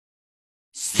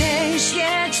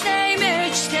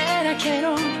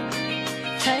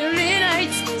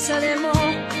さでも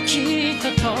きっと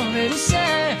飛べるさ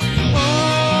Oh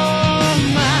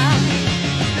my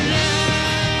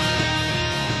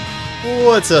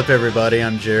What's up, everybody?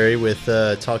 I'm Jerry with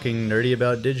Talking Nerdy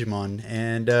About Digimon,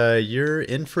 and you're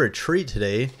in for a treat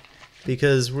today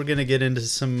because we're gonna get into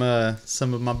some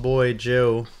of my boy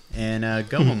Joe and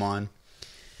Gomamon.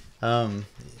 I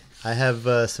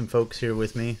have some folks here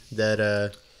with me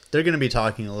that they're gonna be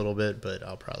talking a little bit, but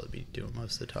I'll probably be doing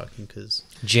most of the talking because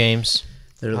James.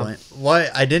 they're like, "Why?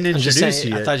 I didn't introduce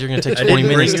you yet. I thought you were gonna take 20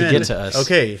 minutes to get to us.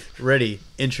 Okay, ready?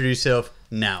 Introduce yourself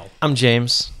now. I'm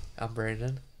James. I'm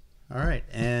Brandon. All right,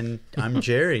 and I'm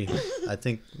Jerry. I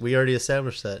think we already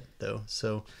established that, though.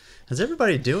 So, how's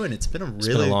everybody doing? It's been a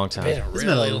long time. It's been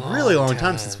a really long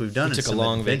time since we've done We took a some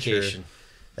long adventure vacation.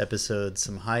 episodes,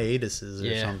 some hiatuses or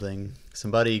Yeah. something.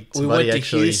 Somebody We went to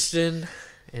actually. Houston,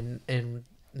 and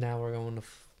now we're going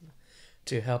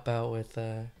to help out with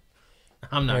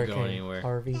I'm not Hurricane going anywhere.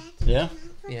 Harvey. Yeah.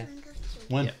 Yeah,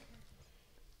 When? Yeah.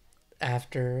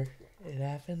 after it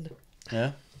happened.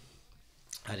 Yeah.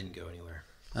 I didn't go anywhere.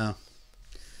 Oh.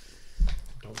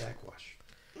 Don't backwash.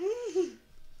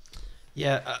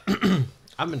 Yeah,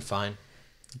 I've been fine.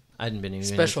 I hadn't been doing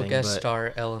Special anything, guest but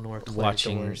star Eleanor played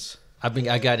watching. doors.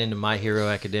 I got into My Hero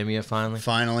Academia finally.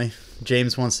 Finally,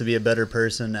 James wants to be a better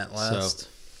person at last.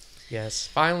 Yes,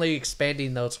 finally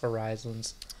expanding those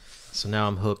horizons. So now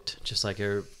I'm hooked, just like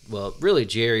really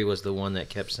Jerry was the one that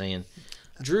kept saying.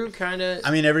 Drew kind of I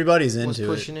mean, everybody's was into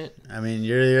pushing it. I mean,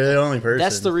 you're the only person.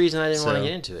 That's the reason I didn't want So, to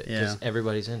get into it, because yeah.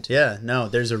 everybody's into it. Yeah. No,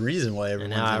 there's a reason why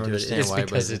everyone's now I into understand it. It's why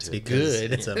because everybody's it's into it. Because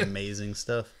good. it's amazing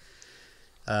stuff.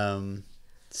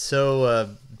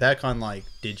 So back on like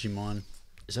Digimon,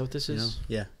 Is that what this you know? is?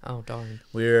 Yeah, Oh darn!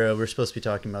 we're supposed to be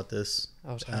talking about this.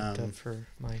 I was hyped up for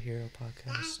my hero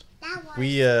podcast.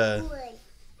 We Yeah,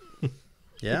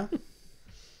 yeah, like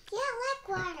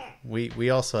water. we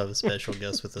also have a special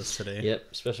guest with us today.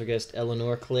 Yep, special guest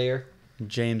Eleanor Claire.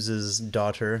 James's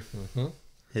daughter, Mm-hmm.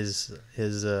 his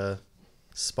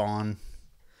spawn,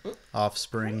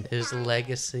 offspring. His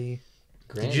legacy.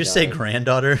 Did you just say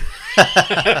granddaughter? My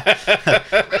papa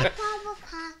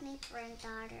called me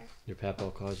granddaughter. Your papa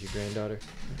calls you granddaughter?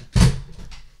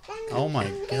 Oh my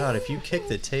god, if you kick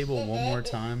the table one more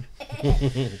time.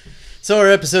 So our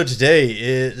episode today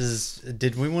is,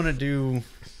 did we want to do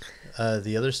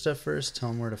the other stuff first? Tell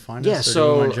them where to find Yeah, us? Or so-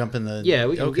 do we want to jump in the... yeah,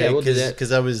 we can- okay, yeah, we'll do that.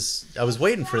 Because I was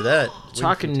waiting for that.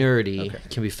 Talking Nerdy Okay.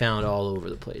 can be found all over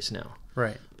the place now.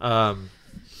 Right.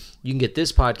 You can get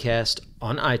this podcast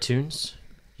on iTunes.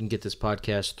 You can get this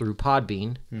podcast through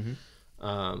Podbean.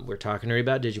 Mm-hmm. We're Talking Nerdy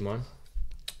About Digimon.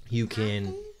 You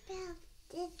can...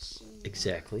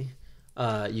 Exactly.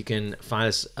 You can find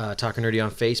us Talking Nerdy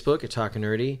on Facebook at Talking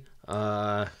Nerdy.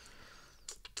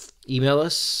 Email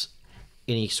us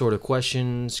any sort of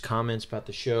questions, comments about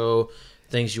the show,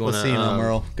 things you want What's to... the email,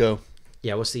 Merle? Go.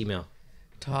 Yeah, what's the email?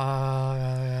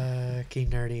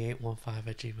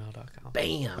 talkingnerdy815@gmail.com.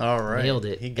 Bam! All right. Nailed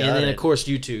it. He And got then, it. of course,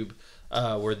 YouTube,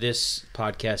 where this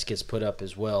podcast gets put up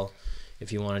as well.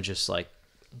 If you want to just, like,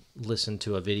 listen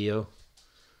to a video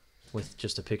with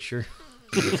just a picture.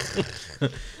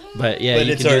 But, yeah, But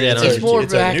you it's can do that on it's YouTube.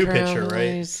 it's a new picture,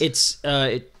 right?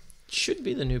 It should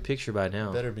be the new picture by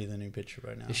now. Better be the new picture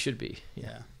by now. It should be.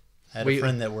 Yeah. I had We- a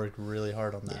friend that worked really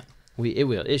hard on that.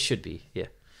 It should be, yeah.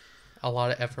 A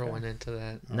lot of effort went into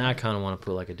that. Now I kind of want to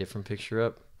put, like, a different picture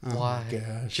up. Oh Why? my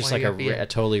gosh. Just Why like you gotta be a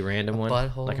totally random one.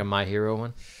 butthole? Like a My Hero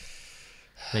one.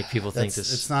 Make people think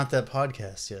this... It's not that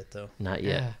podcast yet, though. Not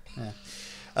yet. Yeah.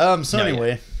 So No,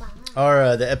 anyway,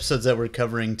 our the episodes that we're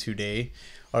covering today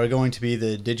are going to be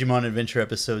the Digimon Adventure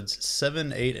episodes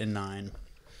 7, 8, and 9.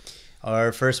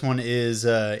 Our first one is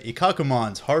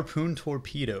Ikakumon's Harpoon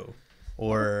Torpedo,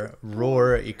 or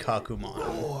Roar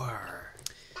Ikakumon.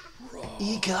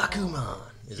 Ikakumon.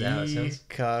 Is that how it sounds?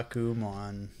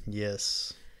 Ikakumon,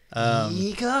 yes.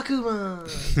 Ikakumon.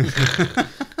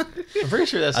 I'm pretty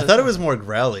sure that's... I thought it was more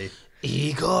growly.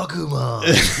 Ikakumon.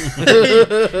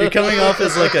 You're coming off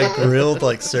as like a grilled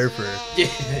like surfer.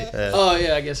 Oh,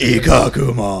 yeah, I guess.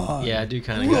 Ikakumon. Yeah, I do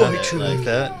kind of got that. Like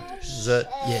that? Is that...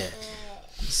 Yeah.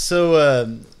 So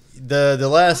the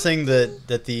last thing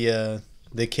that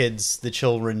the kids, the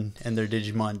children, and their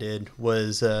Digimon did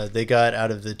was they got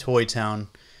out of the toy town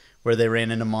where they ran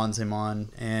into Monzemon,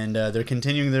 and they're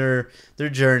continuing their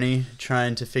journey,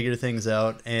 trying to figure things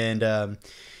out. And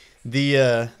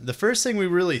the first thing we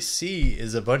really see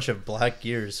is a bunch of black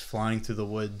gears flying through the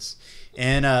woods.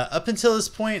 And up until this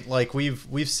point, like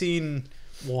we've seen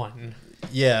One.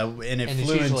 Yeah, and it And it's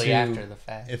flew usually into after the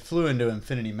fact. it flew into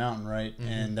Infinity Mountain, right?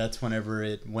 And that's whenever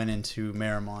it went into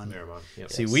Marimon. Miramon.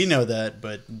 Yep. See, we know that,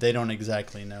 but they don't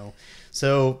exactly know.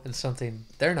 So And something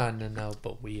they're not in the know,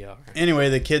 but we are. anyway,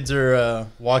 the kids are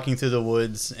walking through the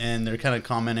woods, and they're kind of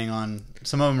commenting on.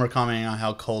 Some of them are commenting on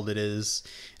how cold it is,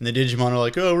 and the Digimon are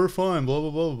like, "Oh, we're fine," blah blah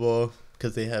blah blah,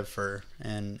 because they have fur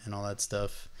and all that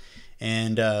stuff.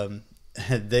 And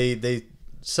they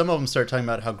some of them start talking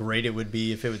about how great it would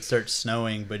be if it would start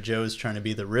snowing, but Joe's trying to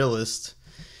be the realist,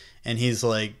 and he's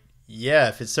like, "Yeah,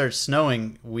 if it starts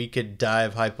snowing, we could die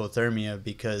of hypothermia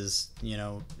because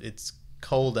it's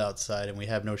cold outside and we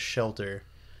have no shelter."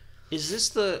 Is this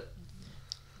the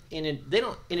in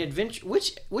adventure?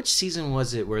 Which season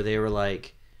was it where they were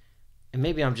like, and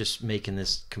maybe I'm just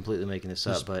completely making this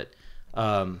up, but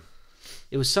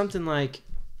it was something like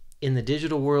in the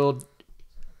digital world,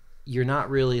 you're not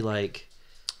really like.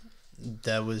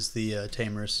 That was the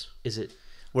Tamers, Is it?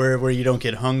 where you don't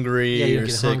get hungry Yeah, you or don't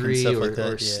get sick hungry and stuff or, like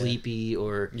that. or sleepy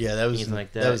or that was anything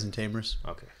like that. That was in Tamers.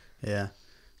 Okay. Yeah,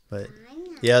 but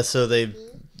yeah, so they've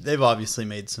obviously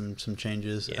made some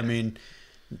changes. Yeah. I mean,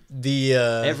 the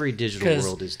Every digital 'Cause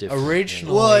world is different.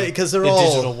 originally, well, because they're the all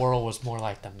digital world was more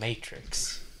like the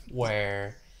Matrix,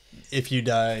 where if you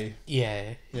die,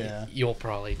 yeah, Yeah. you'll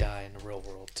probably die in the real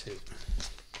world too.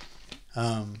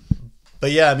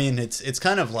 But yeah, I mean, it's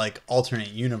kind of like alternate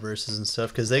universes and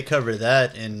stuff because they cover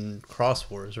that in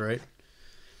Cross Wars, right?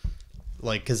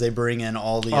 Like, because they bring in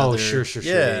all the other... sure.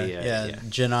 Yeah.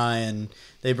 Genai, and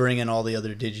they bring in all the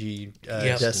other Digi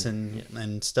Yep. Destin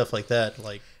and stuff like that.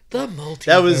 Like, The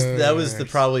multiverse. that was the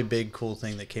probably big cool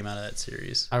thing that came out of that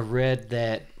series. I read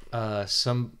that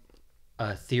some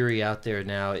theory out there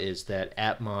now is that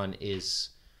Atmon is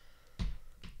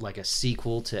like a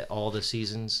sequel to all the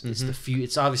seasons. It's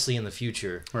it's obviously in the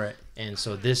future, Right. and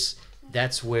so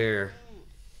that's where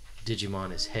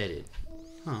Digimon is headed.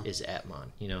 Is Atmon?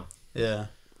 Yeah.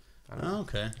 Oh,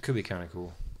 okay. It could be kind of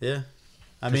cool. Yeah.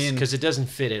 I mean, because it doesn't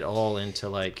fit at all into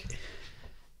like.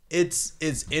 it's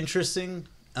interesting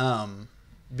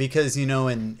because in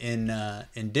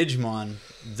Digimon,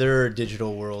 their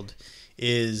digital world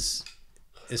is,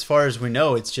 as far as we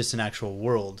know, it's just an actual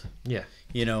world. Yeah.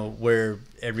 Where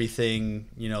everything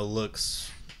looks,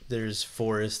 there's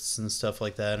forests and stuff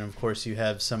like that, and of course you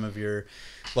have some of your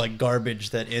like garbage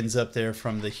that ends up there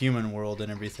from the human world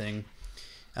and everything.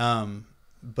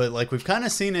 But like we've kind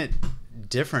of seen it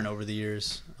different over the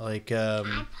years. Like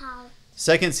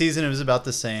second season, it was about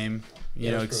the same,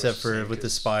 except for with the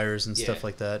spires and stuff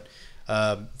like that.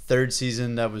 Third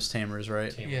season, that was Tamers,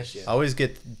 right? Yes. I always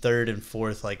get third and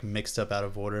fourth like mixed up out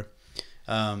of order.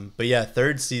 But yeah,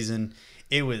 third season,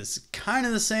 it was kind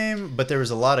of the same, but there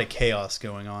was a lot of chaos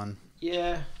going on.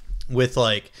 Yeah. With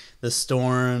like the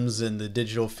storms and the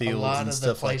digital A fields lot and of the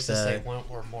stuff like places they that. went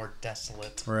were more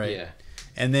desolate. Right. Yeah.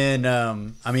 And then,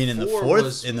 I mean, in the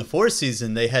Four fourth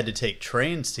season, they had to take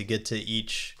trains to get to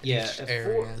each. Yeah. Each Four,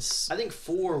 areas. I think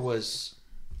 4 was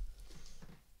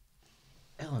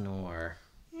Eleanor.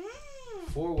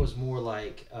 4 was more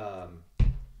like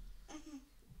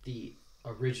the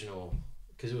original,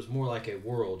 because it was more like a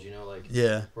world, like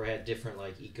Yeah. where it had different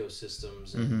like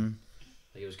ecosystems and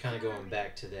like it was kind of going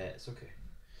back to that. It's okay.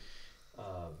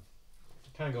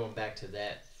 Kind of going back to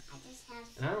that,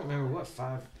 and I don't remember what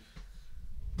 5.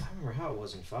 I don't remember how it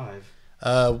was in 5.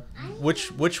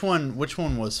 Which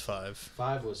one was 5?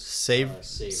 5 was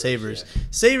Savers. Yeah.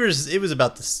 Savers. It was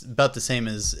about the same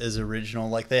as original.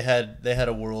 Like they had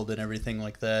a world and everything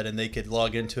like that, and they could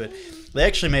log into it. They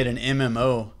actually made an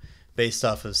MMO based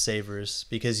off of Savers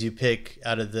because you pick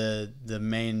out of the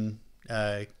main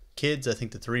kids. I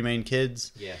think the 3 main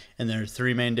kids. Yeah. And there are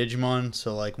 3 main Digimon.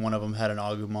 So like one of them had an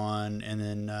Agumon, and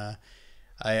then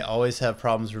I always have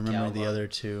problems remembering the Galmon. other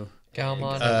 2.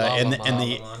 Galmon And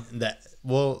Lavamon.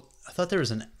 well, I thought there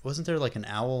was wasn't there like an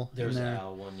owl? There was in an there?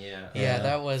 owl one, yeah. Yeah,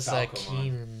 that was Falcomon.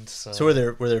 Keenan's. So were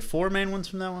there 4 main ones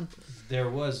from that one? There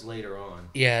was later on.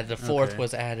 Yeah, the 4th Okay.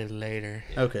 was added later.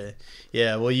 Okay.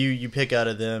 Yeah, well you pick out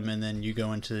of them and then you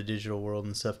go into the digital world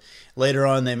and stuff. Later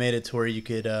on they made it to where you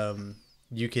could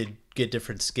get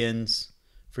different skins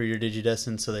for your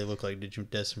Digidestin so they look like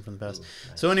Digidestin from the past. Ooh,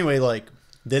 nice. So anyway, like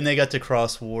then they got to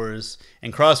Cross Wars,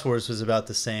 and Cross Wars was about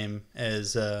the same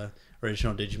as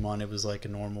original Digimon. It was like a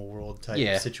normal world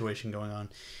type situation going on.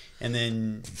 And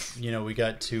then, we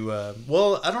got to...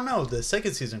 well, I don't know. The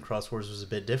second season Cross Wars was a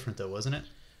bit different, though, wasn't it?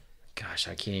 Gosh,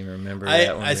 I can't even remember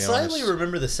that one. I slightly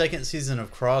remember the second season of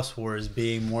Cross Wars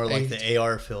being more like the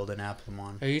AR field in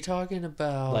Applemon. Are you talking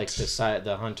about like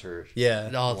the hunter. Yeah.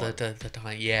 Oh, the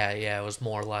time. Yeah, it was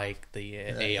more like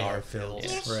the AR field. Yeah.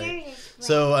 Your Right. shirt is red.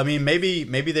 So I mean, maybe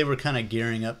they were kind of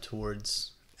gearing up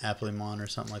towards Applemon or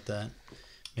something like that.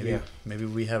 Maybe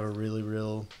we have a really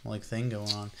real like thing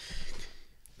going on.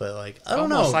 But like I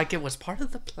don't Almost know. like it was part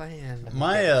of the plan.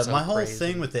 My So my whole crazy.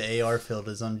 thing with the AR field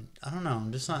is I don't know.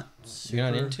 I'm just not. Super,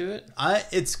 You're not into it?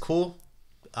 It's cool.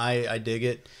 I dig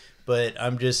it, but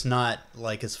I'm just not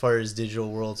like as far as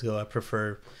digital worlds go. I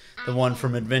prefer the one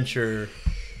from Adventure,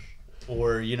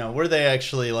 or where they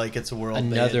actually like it's a world,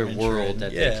 Another adventure world and-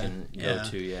 that they can go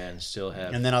to, and still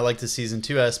have. And then I like the season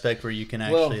 2 aspect where you can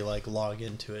actually like log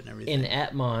into it and everything. In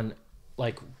Atmon,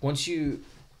 like once you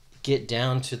get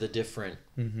down to the different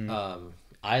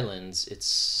islands, it's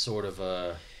sort of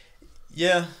a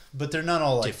Yeah, but they're not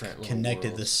all like different little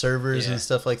connected. The worlds. servers Yeah. and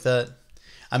stuff like that.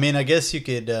 I mean, I guess you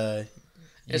could.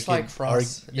 It's like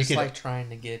Frost. you It's could- like trying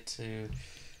to get to.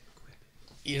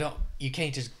 You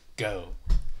can't just go.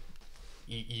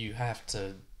 You have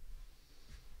to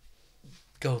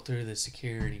go through the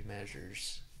security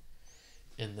measures.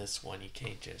 In this one, you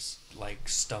can't just like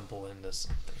stumble into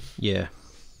something. yeah.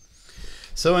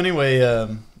 So anyway,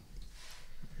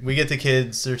 we get the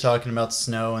kids. They're talking about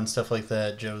snow and stuff like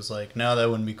that. Joe's like, "No, that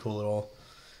wouldn't be cool at all.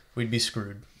 We'd be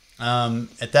screwed."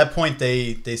 At that point,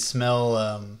 they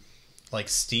smell like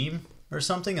steam or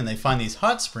something, and they find these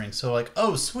hot springs. So like,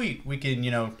 oh sweet, we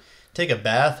can take a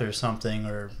bath or something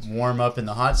or warm up in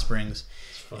the hot springs.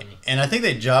 Funny. And I think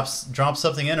they drop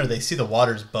something in, or they see the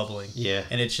water's bubbling. Yeah.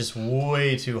 And it's just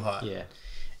way too hot. Yeah.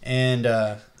 And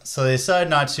so they decide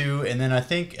not to. And then I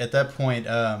think at that point,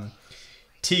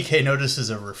 TK notices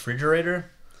a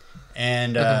refrigerator,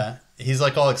 and he's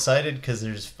like all excited because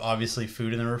there's obviously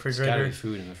food in the There's gotta refrigerator. be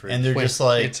food in the fridge. And they're Wait, just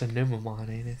like, it's a Numamon,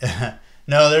 ain't it?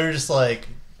 no, they're just like,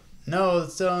 no,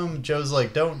 it's Joe's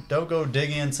like, don't go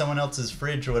digging in someone else's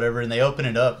fridge or whatever. And they open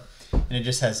it up, and it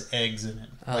just has eggs in it,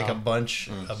 like a bunch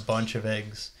of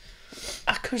eggs.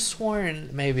 I could have sworn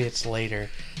maybe it's later.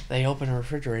 They open a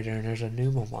refrigerator and there's a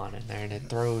Numamon in there and it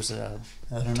throws a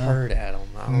I don't know. turd at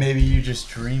them. Maybe you just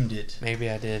dreamed it. Maybe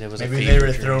I did. It was Maybe a they fever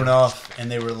were dream. thrown off and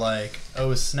they were like,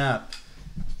 oh snap,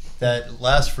 that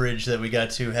last fridge that we got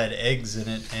to had eggs in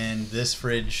it, and this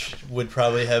fridge would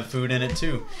probably have food in it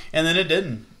too. And then it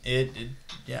didn't.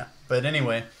 Yeah. But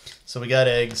anyway, so we got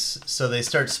eggs. So they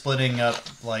start splitting up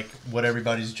like what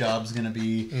everybody's job's gonna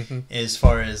be as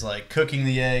far as like cooking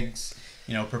the eggs,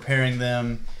 preparing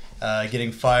them,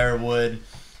 getting firewood.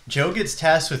 Joe gets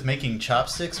tasked with making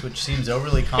chopsticks, which seems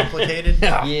overly complicated.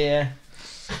 Yeah.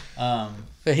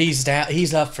 But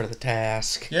he's up for the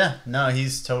task. Yeah, no,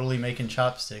 he's totally making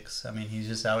chopsticks. I mean, he's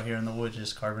just out here in the woods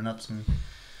just carving up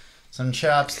some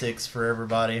chopsticks for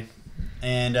everybody.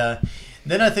 And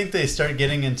then I think they start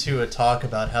getting into a talk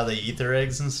about how they eat their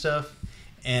eggs and stuff.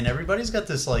 And everybody's got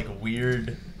this like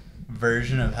weird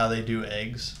version of how they do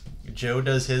eggs. Joe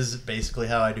does his basically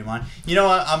how I do mine.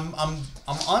 I'm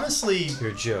honestly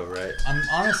You're Joe, right? I'm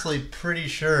honestly pretty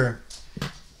sure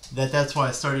that that's why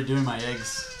I started doing my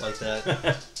eggs like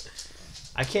that.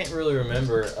 I can't really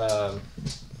remember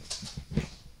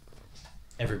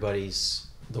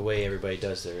the way everybody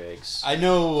does their eggs. I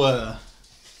know.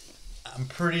 I'm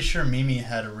pretty sure Mimi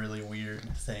had a really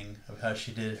weird thing of how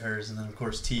she did hers, and then of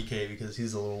course TK because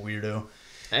he's a little weirdo.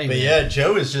 Hey, But man. yeah,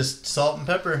 Joe is just salt and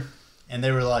pepper, and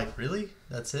they were like, "Really?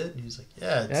 That's it?" And he was like,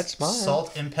 "Yeah, it's That's mine.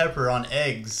 salt and pepper on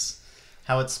eggs,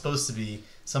 how it's supposed to be."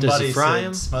 Somebody fry said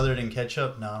 'em? smothered in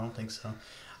ketchup. No, I don't think so.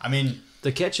 I mean,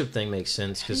 The ketchup thing makes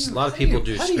sense because a lot of people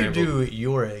do How do you scrambled. do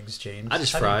your eggs, James? I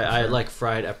just How do you fry. I prefer? like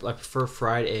fried. I prefer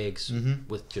fried eggs Mhm.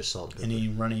 with just salt. And pepper. Any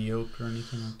runny yolk or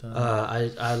anything like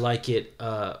that. I like it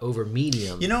over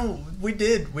medium. We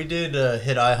did hit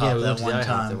IHOP yeah, we that went to one the IHOP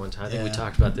time. that one time. I think we Yeah.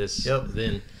 talked about this. Yep.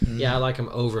 Then, Mhm. yeah, I like them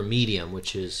over medium,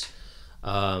 which is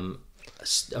a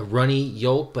runny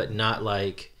yolk, but not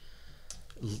like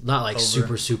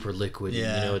Over. super liquid.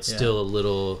 Yeah, it's yeah. still a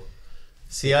little.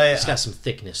 See, It's got some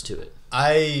thickness to it.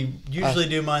 I usually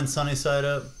do mine sunny side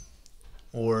up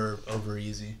or over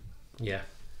easy, Yeah.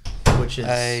 which is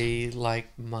I like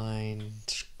mine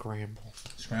scrambled.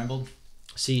 scrambled.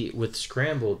 See, with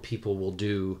scrambled, people will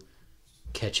do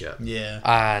ketchup. Yeah.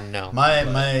 I know.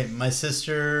 My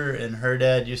sister and her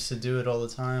dad used to do it all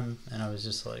the time, and I was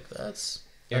just like, that's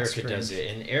Erica does strange.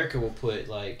 it, and Erica will put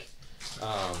like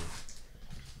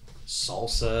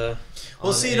salsa.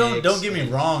 Well, on see, eggs don't get me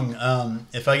and- wrong.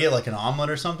 If I get like an omelet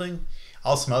or something,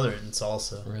 I'll smother it in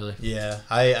salsa. Really? Yeah.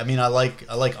 I mean, I like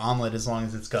omelet as long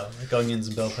as it's got like onions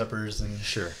and bell peppers and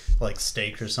Sure. like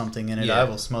steak or something in it. Yeah. I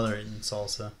will smother it in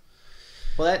salsa.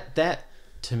 Well, that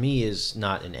to me is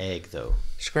not an egg though.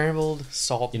 Scrambled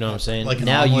salt. You know what I'm saying? Like an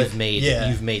now omelet?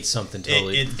 you've made something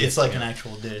totally. It's like an different.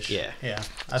 actual dish. Yeah. Yeah.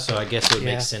 So I guess it would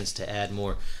Yeah. make sense to add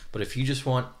more. But if you just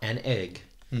want an egg,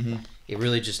 it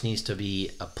really just needs to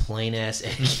be a plain ass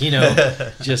egg. You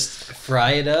know, just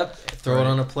fry it up, throw it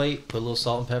on a plate, put a little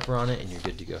salt and pepper on it, and you're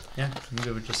good to go. Yeah, I'm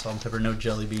good with just salt and pepper, no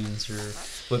jelly beans or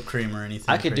whipped cream or anything.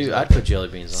 I'd put jelly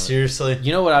beans on it. Seriously?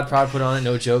 You know what I'd probably put on it?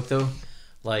 No joke though.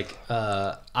 Like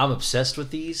I'm obsessed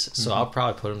with these, so I'll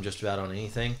probably put them just about on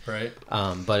anything. Right.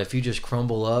 But if you just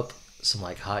crumble up some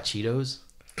like hot Cheetos,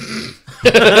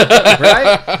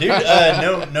 right?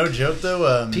 Dude, no joke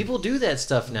though. People do that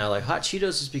stuff now. Like hot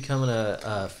Cheetos is becoming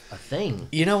a thing.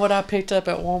 You know what I picked up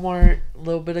at Walmart a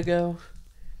little bit ago?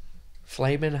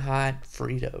 Flamin' hot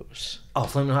Fritos. Oh,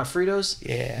 Flamin' Hot Fritos?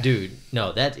 Yeah. Dude,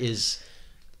 no, that is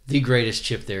the greatest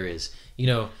chip there is. You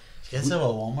know, you guys have a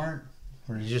Walmart?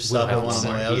 Or did you just We stop don't at have one on the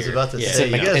one way? I was here. about to Yeah. say,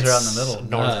 you guys It's are out in the middle.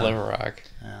 North Little Rock.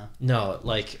 Yeah. no,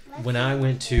 like when I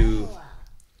went to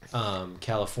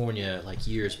California like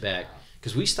years back,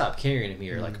 because we stopped carrying them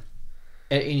here, like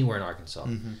anywhere in Arkansas.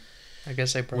 I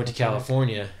guess I Went to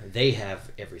California, they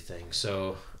have everything.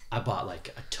 So I bought like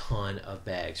a ton of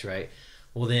bags, right?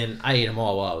 Well, then I ate them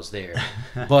all while I was there.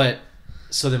 But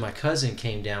so then my cousin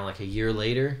came down like a year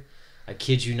later. I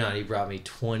kid you not, he brought me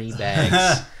 20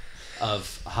 bags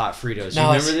of hot Fritos. You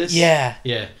remember this? Yeah.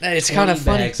 Yeah. It's 20 kind of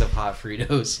funny. bags of hot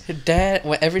Fritos.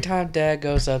 Every time Dad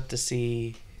goes up to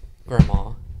see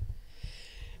Grandma,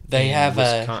 they have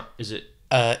Is it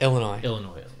Illinois.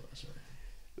 Illinois? Sorry.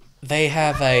 They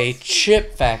have a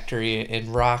chip factory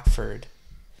in Rockford.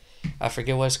 I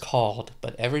forget what it's called,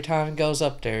 but every time it goes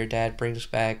up there, Dad brings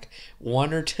back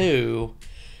 1 or 2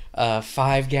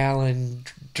 5-gallon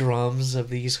drums of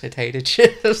these potato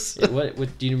chips.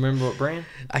 What do you remember? What brand?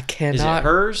 I Is cannot. it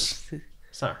hers?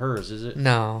 It's not hers, is it?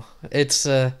 No, it's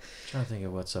I'm trying to think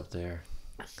of what's up there.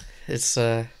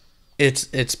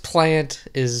 its plant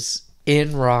is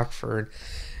in Rockford.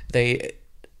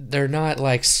 They're not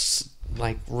like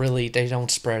really, they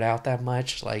don't spread out that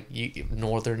much. Like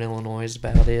Northern Illinois is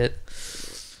about it,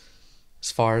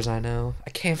 as far as I know. I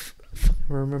can't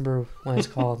remember what it's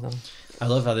called though. I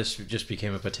love how this just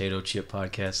became a potato chip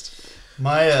podcast.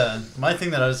 My thing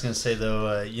that I was gonna say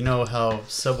though, you know how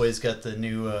Subway's got the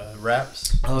new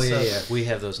wraps? Oh and yeah, stuff? yeah. We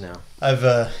have those now.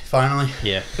 I've finally.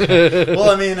 Yeah. Well,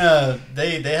 I mean,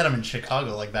 they had them in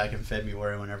Chicago like back in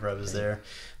February whenever I was there,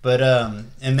 but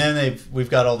and then we've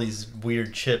got all these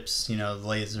weird chips. You know,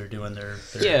 Lay's are doing their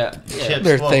Yeah. chips.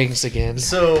 There are Well, things again.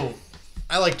 So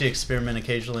I like to experiment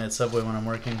occasionally at Subway when I'm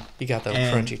working. You got the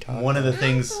And crunchy top. one of the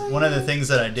things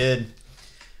that I did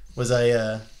was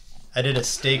I did a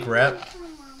steak wrap.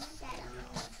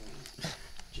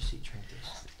 Just eat, drink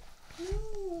this.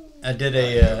 I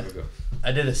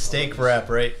did a steak wrap,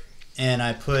 right? And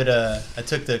I took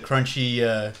the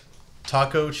crunchy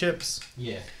taco chips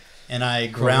Yeah. and I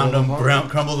ground them,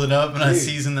 crumbled it up, and I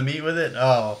seasoned the meat with it.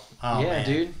 Oh Yeah, man.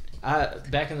 dude.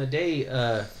 Back in the day,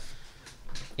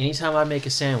 anytime I'd make a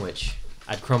sandwich,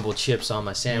 I'd crumble chips on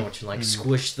my sandwich and like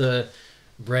squish the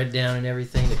bread down and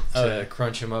everything to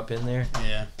crunch them up in there.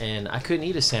 Yeah, And I couldn't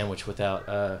eat a sandwich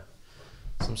without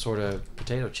some sort of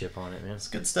potato chip on it, man. it's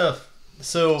good stuff.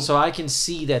 So I can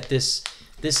see that this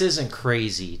isn't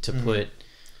crazy to put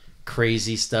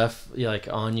crazy stuff like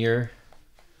on your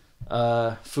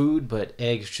food, but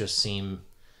eggs just seem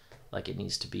like it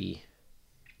needs to be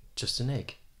just an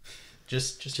egg.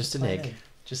 just an egg.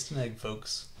 Just an egg,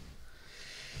 folks.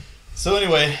 So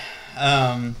anyway,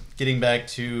 getting back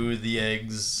to the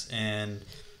eggs and You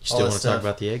still all want that to talk stuff.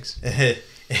 about the eggs?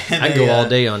 And I can go all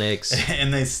day on eggs.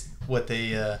 And I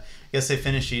guess they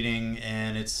finish eating,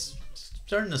 and it's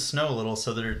starting to snow a little,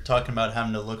 so they're talking about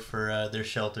having to look for their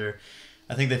shelter.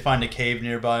 I think they find a cave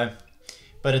nearby,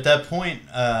 but at that point,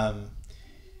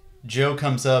 Joe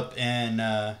comes up, and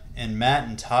Matt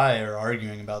and Ty are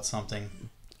arguing about something,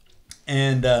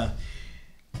 and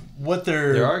what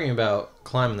They're arguing about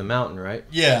climbing the mountain, right?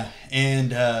 yeah,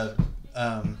 and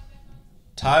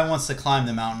Ty wants to climb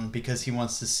the mountain because he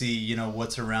wants to see, you know,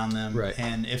 what's around them, Right.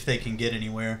 and if they can get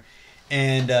anywhere.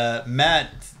 And Matt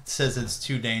says it's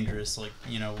too dangerous. Like,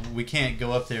 you know, we can't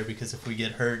go up there because if we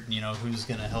get hurt, you know, who's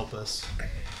gonna help us?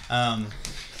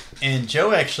 And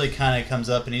Joe actually kind of comes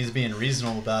up and he's being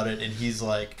reasonable about it, and he's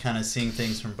like kind of seeing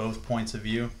things from both points of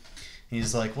view.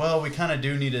 He's like, well, we kind of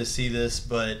do need to see this,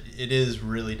 but it is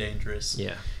really dangerous.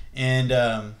 Yeah. And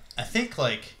I think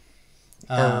like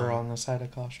Err on the side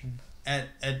of caution. at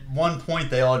one point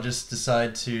they all just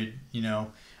decide to, I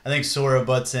think Sora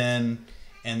butts in,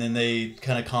 and then they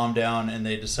kind of calm down and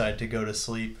they decide to go to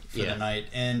sleep for the night.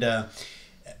 And I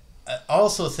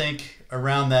also think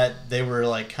around that they were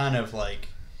like kind of like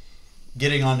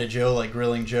getting onto Joe, like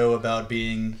grilling Joe about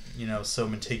being, so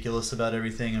meticulous about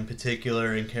everything in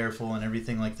particular and careful and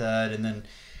everything like that. And then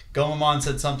Gomamon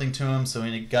said something to him, so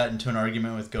he got into an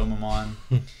argument with Gomamon.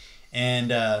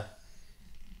 And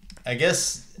I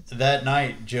guess that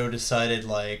night Joe decided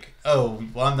like, oh,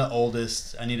 well, I'm the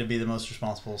oldest, I need to be the most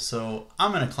responsible, so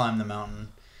I'm going to climb the mountain,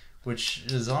 which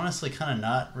is honestly kind of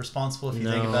not responsible if you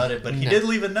think about it, but he did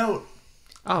leave a note.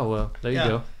 Oh, well, there you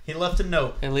go. He left a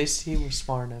note. At least he was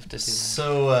smart enough to do that.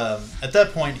 So at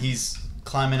that point, he's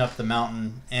climbing up the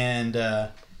mountain, and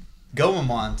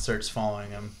Gomamon starts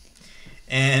following him.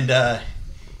 And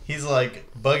he's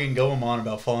like bugging Gomamon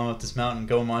about falling up this mountain.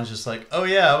 Gomamon's just like, oh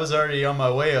yeah, I was already on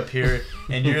my way up here,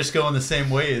 and you're just going the same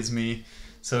way as me.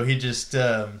 So he just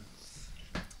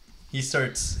he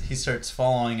starts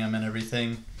following him and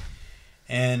everything.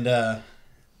 And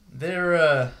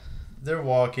they're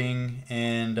walking,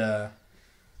 and let's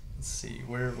see,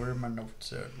 where are my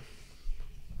notes at?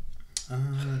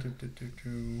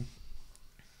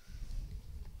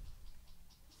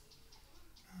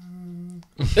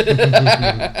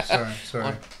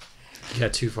 Sorry. You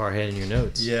got too far ahead in your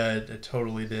notes. Yeah, I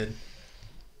totally did.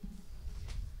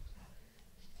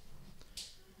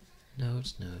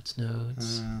 Notes.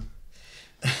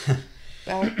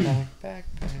 Back.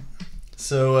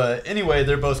 So anyway,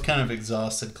 they're both kind of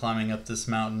exhausted climbing up this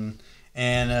mountain,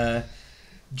 and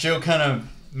Joe kind of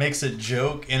makes a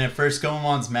joke, and at first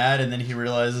Gomamon's mad, and then he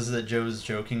realizes that Joe's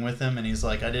joking with him, and he's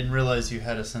like, I didn't realize you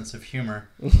had a sense of humor.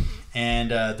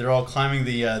 And they're all climbing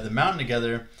the mountain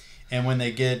together, and when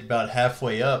they get about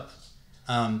halfway up,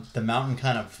 the mountain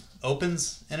kind of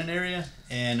opens in an area,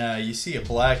 and you see a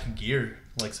black gear,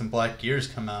 like some black gears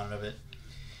come out of it.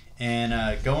 And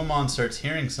Gomamon starts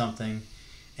hearing something,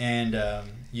 and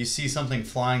you see something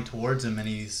flying towards him, and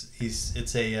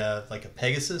it's a like a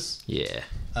Pegasus. Yeah.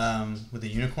 With a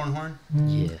unicorn horn.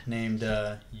 Yeah. Named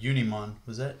Unimon.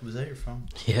 Was that your phone?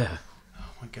 Yeah. Oh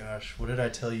my gosh, what did I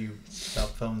tell you about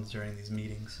phones during these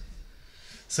meetings?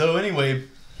 So anyway,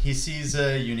 he sees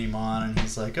Unimon, and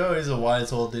he's like, oh, he's a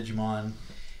wise old Digimon,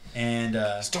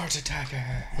 and Starts attacking.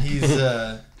 he's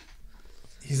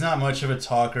not much of a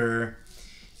talker,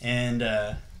 and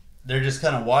they're just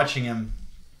kind of watching him.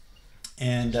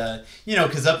 And,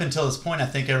 because up until this point, I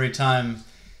think every time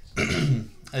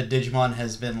a Digimon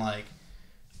has been like,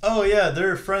 oh, yeah,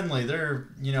 they're friendly, they're,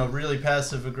 really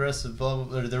passive-aggressive, blah, blah,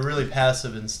 blah, they're really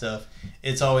passive and stuff,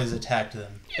 it's always attacked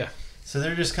them. Yeah. So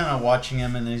they're just kind of watching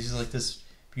him, and he's like this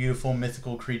beautiful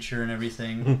mythical creature and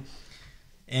everything.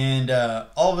 And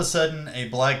all of a sudden, a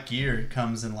black gear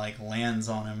comes and, like, lands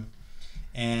on him.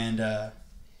 And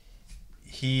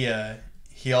he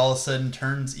all of a sudden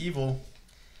turns evil.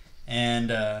 And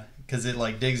because it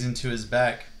like digs into his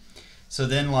back, so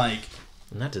then like,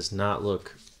 and that does not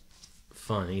look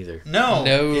fun either. No,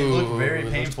 it looked very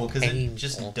painful because it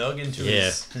just dug into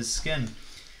his skin.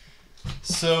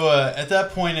 So at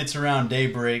that point, it's around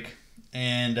daybreak,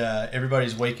 and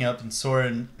everybody's waking up, and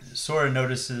Sora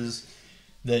notices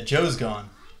that Joe's gone,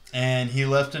 and he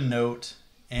left a note.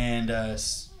 And I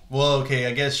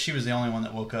guess she was the only one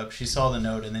that woke up. She saw the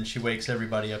note, and then she wakes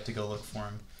everybody up to go look for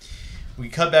him. We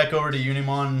cut back over to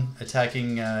Unimon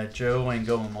attacking Joe and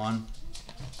Gomamon,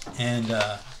 and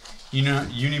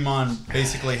Unimon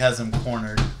basically has him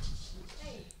cornered.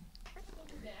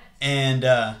 And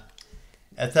at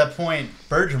that point,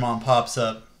 Birdramon pops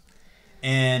up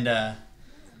and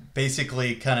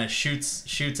basically kind of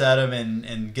shoots at him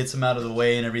and gets him out of the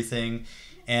way and everything.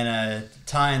 And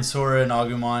Tai and Sora and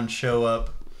Agumon show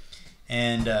up,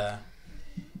 and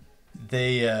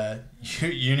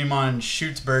Unimon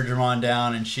shoots Birdramon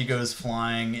down, and she goes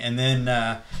flying, and then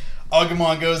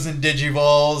Agumon goes and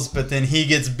digivolves, but then he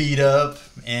gets beat up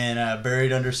and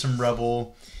buried under some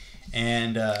rubble.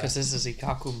 And because this is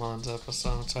Ikakumon's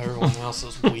episode, so everyone else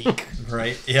is weak.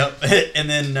 Right. Yep. And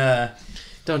then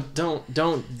don't do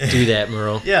that,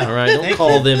 Merle. Yeah. All right. Don't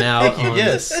call them out. Thank you.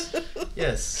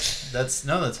 Yes. That's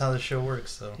how the show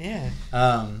works. So Yeah.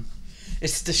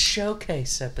 It's the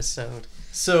showcase episode.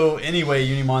 So anyway,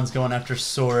 Unimon's going after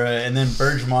Sora, and then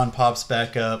Birdramon pops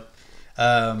back up.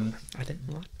 I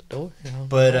didn't lock the door.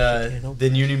 But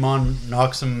then Unimon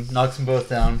knocks them both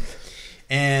down.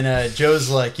 And Joe's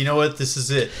like, you know what? This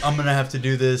is it. I'm going to have to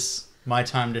do this. My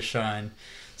time to shine.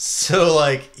 So,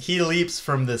 like, he leaps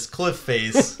from this cliff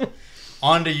face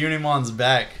onto Unimon's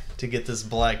back to get this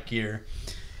black gear.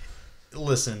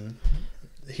 Listen,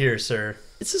 here, sir.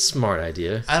 It's a smart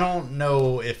idea. I don't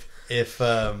know if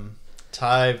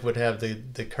Ty would have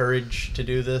the courage to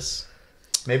do this.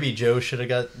 Maybe Joe should have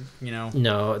got,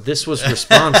 No, this was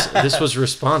this was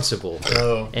responsible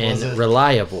Oh, and was it?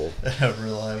 reliable.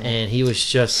 Reliable. And he was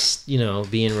just,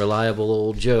 being reliable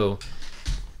old Joe,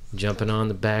 jumping on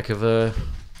the back of a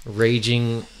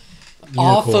raging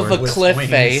Off of unicorn. a with cliff wings.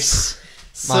 face.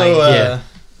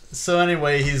 So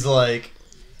anyway, he's like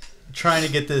trying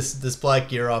to get this black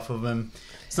gear off of him.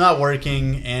 It's not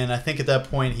working, and I think at that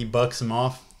point he bucks him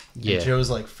off. Yeah. And Joe's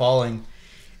like falling,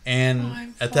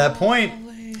 and at that point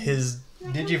his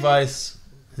Digivice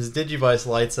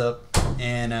lights up,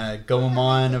 and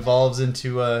Gomamon evolves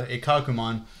into a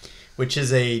Kakumon, which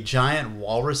is a giant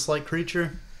walrus-like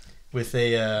creature with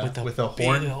a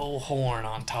horn. Big old horn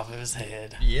on top of his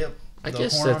head. Yep. I The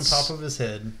guess horn on that's- top of his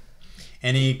head.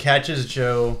 And he catches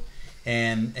Joe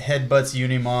and headbutts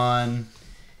Unimon.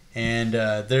 And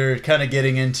they're kind of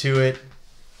getting into it.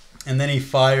 And then he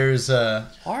fires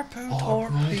Harpoon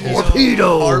Harpoon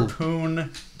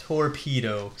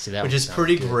Torpedo. See, that which one is sounds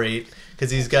pretty good. great.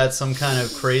 Because he's got some kind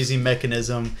of crazy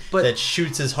mechanism But- that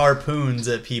shoots his harpoons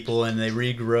at people and they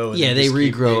regrow. And Yeah, they just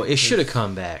keep- regrow. It should have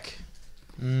come back.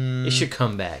 Mm, It should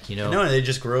come back, No, it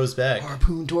just grows back.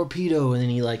 Harpoon torpedo, and then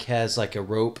he has a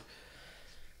rope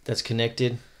that's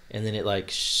connected, and then it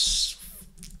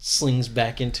slings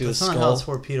back into That's his not how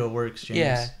skull. a torpedo works, James.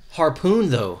 Yeah. Harpoon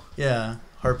though. Yeah,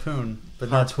 harpoon, but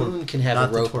Harpoon not can have not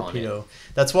a rope the on it. torpedo.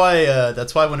 That's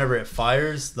why whenever it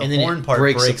fires, the And then horn it part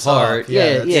breaks apart. off.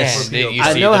 Yeah, that's yeah. the torpedo. You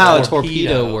I see know the how a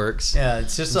torpedo. torpedo works. Yeah,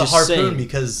 it's just a Just harpoon saying.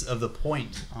 because of the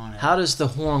point on it. How does the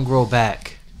horn grow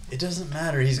back? It doesn't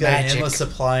matter. He's got Magic. an endless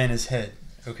supply in his head.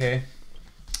 Okay.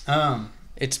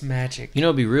 It's magic.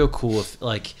 It'd be real cool if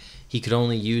he could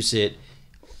only use it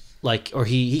or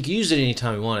he could use it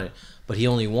anytime he wanted, but he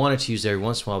only wanted to use it every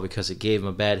once in a while because it gave him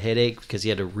a bad headache because he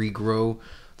had to regrow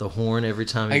the horn every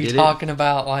time he Are you did talking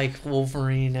about like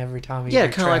Wolverine every time he it. Yeah,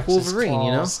 kind of like retracts his Wolverine,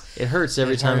 claws? It hurts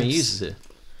every It time he hurts. uses it.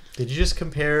 Did you just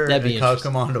compare That'd be the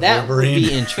interesting. Kakumon to That Wolverine? would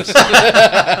be interesting.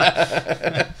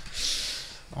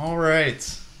 All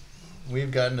right,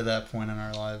 we've gotten to that point in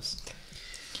our lives.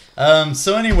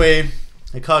 So anyway,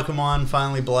 the Kakumon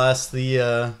finally blasts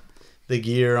the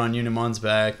gear on Unimon's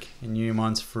back, and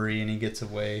Unimon's free, and he gets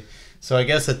away. So I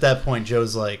guess at that point,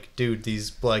 Joe's like, "Dude,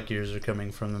 these black gears are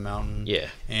coming from the mountain, Yeah.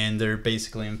 and they're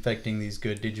basically infecting these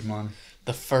good Digimon."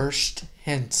 The first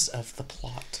hints of the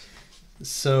plot.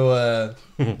 So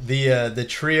the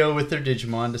trio with their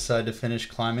Digimon decide to finish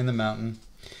climbing the mountain.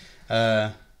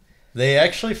 They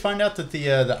actually find out that the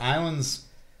island's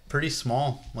pretty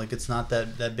small. Like, it's not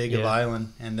that big of Yeah.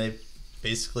 island, and they've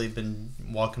basically been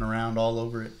walking around all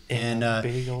over it. Yeah, And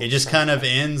big old it just kind of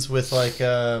sunset. ends with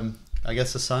I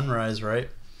guess a sunrise, right?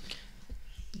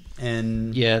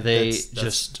 And Yeah, they that's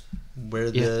just where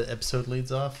the episode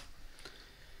leads off.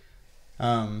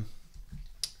 Then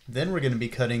we're going to be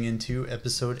cutting into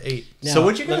episode 8. Now, So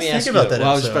what you let guys me think ask you about though. that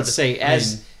Well, I was episode? about to say,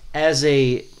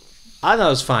 I I thought it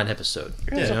was a fine episode.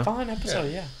 It was you know? a fine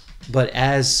episode, yeah. But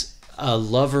as a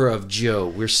lover of Joe,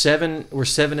 we're seven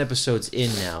episodes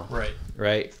in now, right.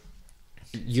 right?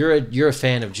 You're a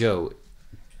fan of Joe.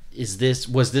 Was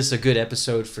this a good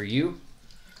episode for you?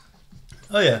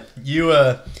 Oh yeah, you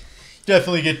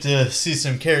definitely get to see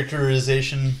some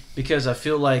characterization. Because I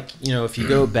feel like, if you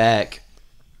go back,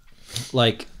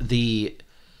 like the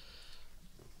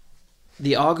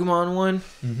Agumon one,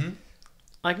 Mm-hmm.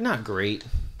 like not great.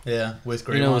 Yeah, with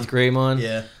Greymon. With Greymon.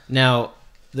 Yeah, Now,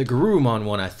 the Garurumon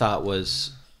one I thought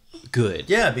was good.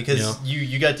 yeah, because You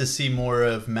know? you got to see more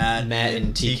of Matt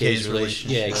and TK's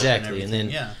relationship. Yeah, exactly. And then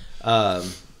yeah,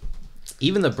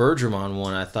 even the Bergermon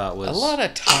one I thought was A lot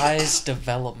of Ty's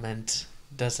development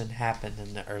doesn't happen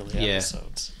in the early Yeah.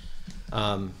 episodes.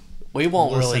 um, We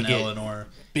won't Listen, really get Eleanor.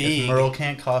 big. If Merle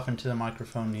can't cough into the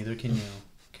microphone, neither can you.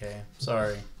 Okay,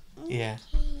 sorry. Yeah.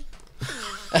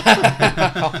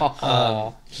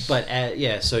 but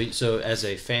so as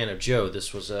a fan of Joe,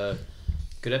 this was a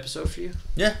good episode for you.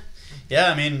 Yeah.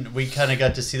 I mean, we kind of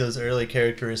got to see those early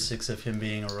characteristics of him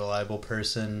being a reliable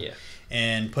person. Yeah.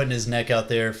 And putting his neck out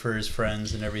there for his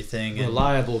friends and everything. And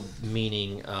Reliable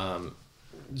meaning,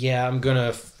 I'm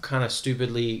gonna kind of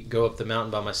stupidly go up the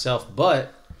mountain by myself,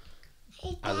 but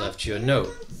I left you a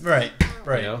note. right.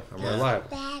 I'm reliable.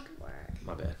 Bad word.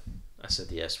 My bad. I said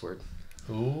the S word.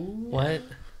 Ooh. What?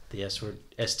 The S word.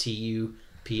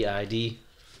 STUPID.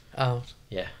 Oh,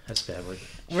 Yeah, that's a bad word.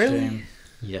 really? Shame.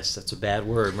 Yes, that's a bad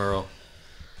word, Merle.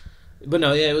 But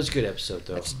no, yeah, it was a good episode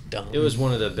though. That's dumb. It was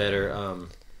one of the better of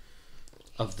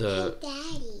Hey, the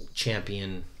Daddy.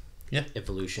 champion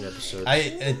evolution episodes.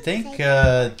 I think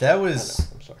that was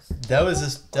I'm sorry.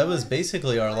 that was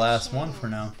basically our last one for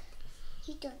now.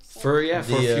 You don't say For a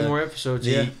few The, more episodes.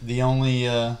 The only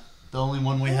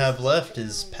one we have left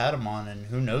is Patamon, and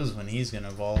who knows when he's gonna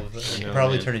evolve? He'll know,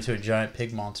 probably man. turn into a giant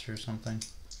pig monster or something.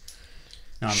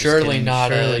 No, I'm just Surely kidding.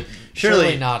 not Surely,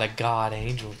 surely not a god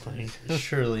angel thing.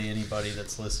 surely anybody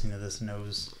that's listening to this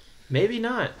knows. Maybe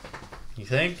not. You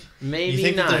think? Maybe You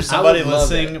think not. that there's I somebody would love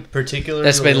listening, it. particularly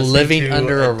That's been listening living to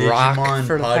under a rock Digimon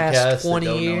for the podcast past that 20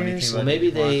 don't know years? anything Well,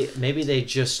 about maybe Digimon? they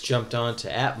just jumped on to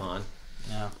Atmon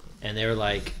Yeah. and they were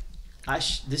like,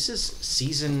 this is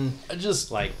season I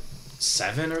just like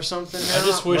 7 or something. I now?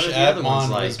 just What wish are the other ones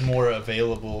Atmon like? was more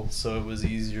available, so it was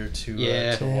easier to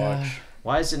Yeah. to Yeah. watch.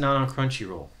 Why is it not on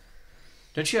Crunchyroll?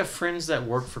 Don't you have friends that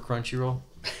work for Crunchyroll?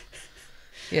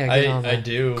 Yeah, get on I that.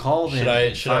 do. Call them Should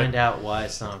and should find out why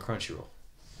it's not on Crunchyroll.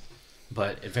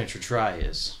 But Adventure Try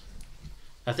is.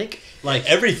 I think like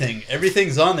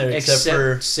everything's on there except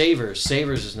for Savers.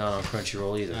 Savers is not on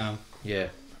Crunchyroll either. um, Yeah.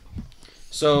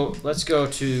 So let's go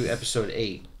to episode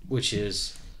 8, which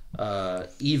is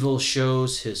Evil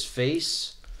Shows His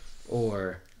Face,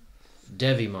 or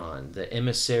Devimon, the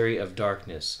Emissary of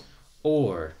Darkness,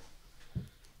 or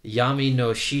Yami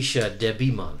no Shisha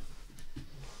Debimon.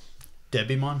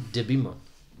 Debimon. Debimon.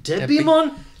 Debi-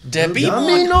 Debimon? Debbie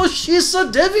Yami no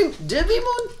Shisha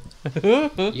Debimon?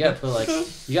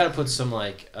 You gotta put some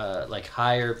like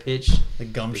higher pitch. The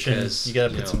gumption. Because, You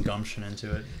gotta you put know. some gumption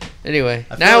into it. Anyway,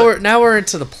 I feel like- now we're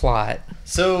into the plot.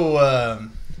 So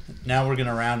now we're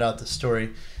gonna round out the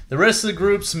story. The rest of the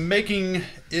group's making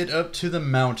it up to the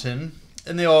mountain,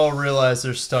 and they all realize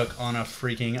they're stuck on a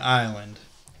freaking island.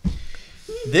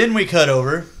 Then we cut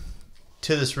over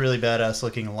to this really badass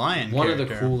looking lion. One of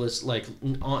character. the coolest, like,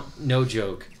 no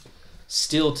joke.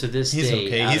 Still to this He's day.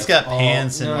 okay. out He's of got all-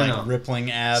 pants and no, like no.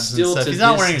 rippling abs Still and stuff. to He's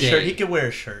not this wearing a shirt. day. He could wear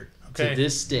a shirt. Okay. To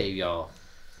this day, y'all.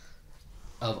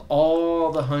 Of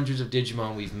all the hundreds of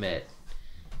Digimon we've met,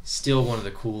 still one of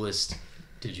the coolest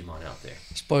Digimon out there.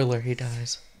 Spoiler: he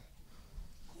dies.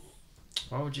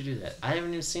 Why would you do that? I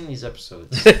haven't even seen these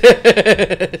episodes. You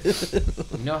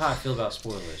know how I feel about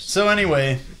spoilers. So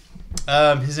anyway,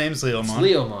 his name's It's Leomon.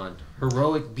 Leomon,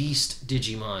 heroic beast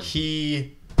Digimon.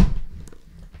 He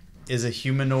is a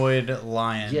humanoid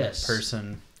lion Yes.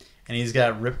 person, and he's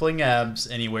got rippling abs,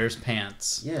 and he wears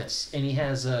pants. Yes, and he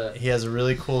has a He has a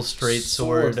really cool straight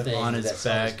sword thing on his that's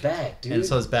back, dude. and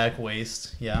so his back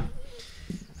waist. Yeah.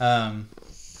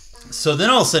 So then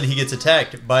all of a sudden he gets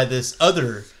attacked by this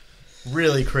other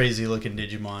really crazy looking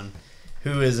Digimon,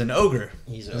 who is an ogre.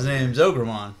 He's an His ogre. name's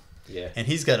Ogremon, Yeah. and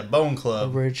he's got a bone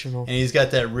club. Original. And he's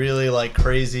got that really like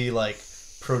crazy like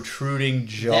protruding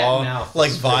jaw, mouth like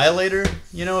is good. Violator.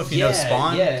 You know, if you know Yeah,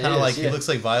 Spawn, yeah, it kind of is, like yeah. he looks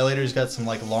like Violator. He's got some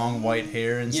like long white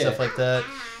hair and Yeah. stuff like that.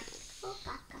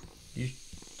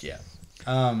 Yeah.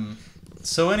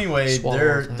 So anyway,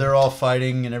 Swallow they're all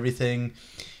fighting and everything,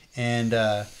 and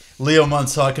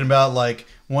Leomon's talking about like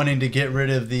wanting to get rid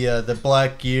of the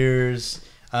black gears.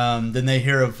 Then they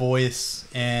hear a voice,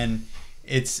 and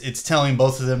it's telling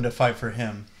both of them to fight for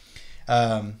him.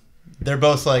 They're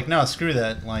both like, no, screw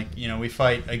that. Like, you know, we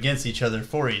fight against each other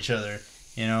for each other,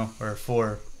 you know, or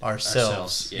for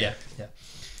ourselves. Yeah. Yeah.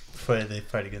 They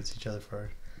fight against each other for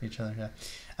each other.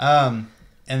 Yeah.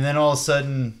 And then all of a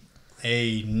sudden,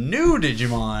 a new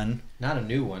Digimon Not a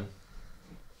new one.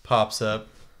 pops up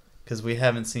because we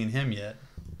haven't seen him yet,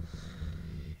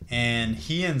 and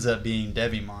he ends up being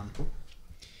Devimon,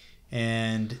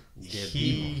 and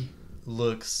he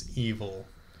looks evil.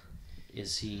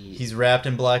 Is he? He's wrapped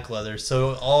in black leather,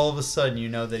 so all of a sudden you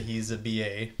know that he's a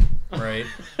BA, right?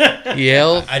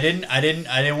 Yelp. I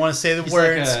didn't want to say the He's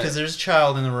words like a- because there's a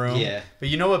child in the room. Yeah. But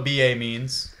you know what BA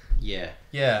means? Yeah.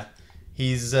 Yeah.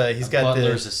 He's A got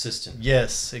butler's the assistant.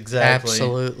 yes, exactly.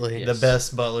 Absolutely. Yeah. The Yes.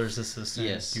 best butler's assistant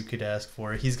Yes. you could ask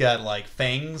for. He's got like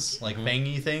fangs, like Mhm.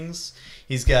 fangy things.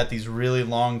 He's got these really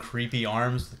long, creepy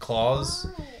arms with claws,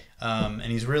 and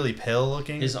he's really pale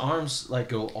looking. His arms like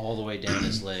go all the way down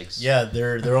his legs. Yeah,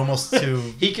 they're almost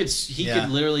too. He could Yeah.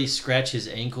 literally scratch his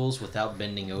ankles without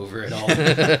bending over at all.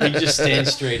 He just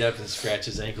stands straight up and scratch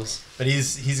his ankles. But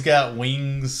he's got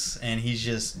wings, and he's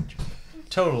just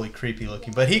totally creepy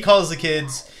looking. But he calls the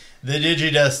kids the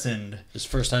Digidestined, It's the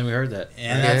first time we heard that.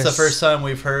 and that's the Yes. first time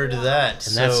we've heard of that.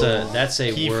 And so that's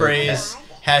a key word phrase.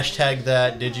 Hashtag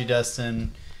that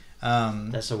Digidestined.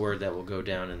 that's a word that will go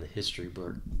down in the history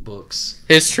books.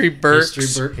 History burps.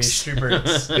 History books. History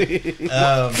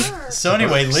burps. So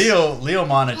anyway,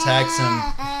 Leomon attacks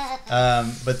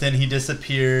him, but then he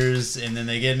disappears, and then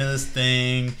they get into this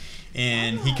thing,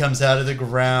 and he comes out of the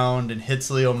ground and hits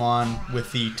Leomon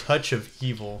with the touch of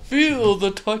evil. Feel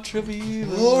the touch of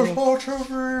evil. The touch of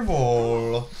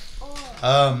evil.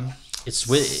 It's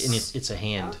with and it's a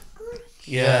hand. Yes.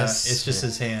 Yeah, it's just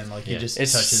his hand. Like he just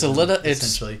It's touches solid. him, It's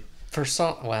essentially. for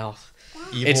some. Well,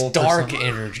 Evil it's dark person.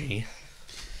 energy.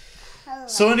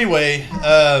 So anyway,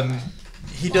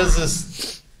 he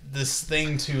does this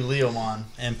thing to Leomon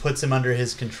and puts him under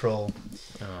his control.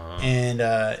 And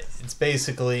it's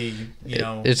basically,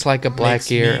 It's like a black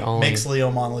gear only. makes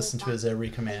Leomon listen to his every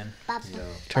command.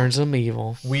 Turns him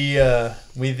evil. We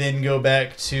then go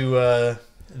back to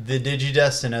the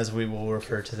Digidestin, as we will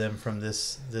refer to them from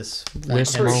this point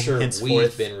This moment. Sure, henceforth.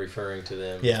 we've been referring to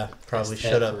them. Yeah, probably. As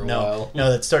Shut that up. for a No, while.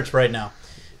 no, that starts right now.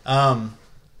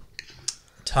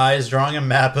 Ty is drawing a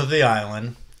map of the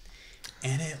island,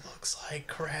 and it looks like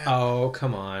crap. Oh,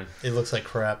 come on. It looks like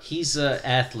crap. He's an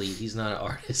athlete. He's not an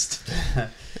artist.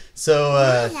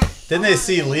 So then they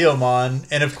see Leomon,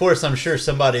 and of course, I'm sure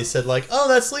somebody said like, "Oh,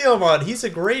 that's Leomon. He's a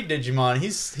great Digimon.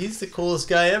 He's the coolest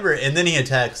guy ever." And then he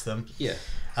attacks them. Yeah.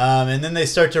 And then they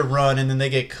start to run, and then they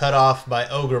get cut off by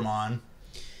Ogremon,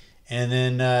 and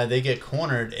then they get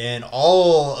cornered, and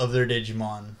all of their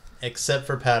Digimon, except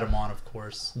for Patamon, of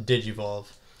course, Digivolve.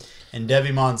 And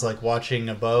Devimon's like watching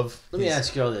above. Let me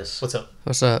ask you all this. What's up?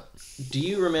 What's up? Do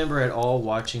you remember at all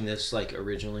watching this like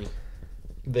originally?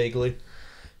 Vaguely.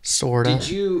 Sorta.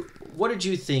 What did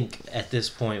you think at this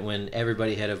point when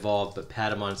everybody had evolved but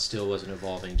Patamon still wasn't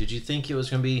evolving? Did you think it was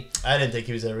going to be... I didn't think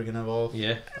he was ever going to evolve.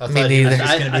 Yeah. I Me thought he was neither.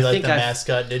 just going to I be like think the I-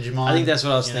 mascot Digimon. I think that's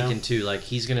what I was you know? thinking too. Like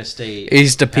he's going to stay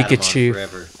He's the Patamon Pikachu.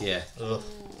 forever. Yeah. Ugh.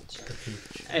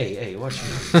 Hey, watch me.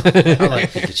 I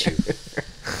like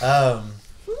Pikachu.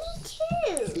 Me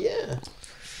too. Yeah.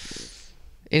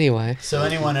 Anyway, So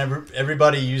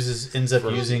everybody ends up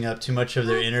using up too much of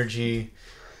their energy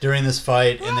during this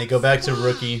fight, and they go back to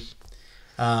Rookie.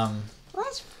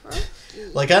 What's fruity?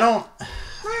 Like I don't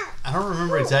Mom,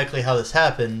 remember exactly how this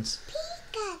happens,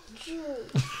 Pikachu.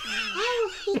 How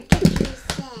Pikachu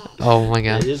said. oh my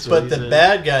god. That is what but he the said.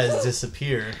 bad guys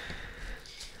disappear,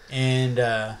 and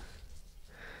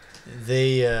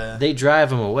They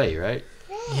drive him away, right?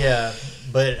 yeah.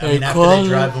 But I mean, after they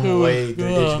drive them away, their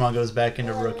Digimon goes back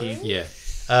into Rookie. Yeah.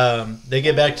 They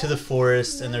get back to the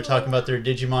forest, and they're talking about their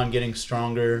Digimon getting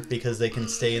stronger because they can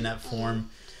stay in that form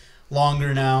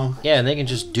longer now. Yeah, and they can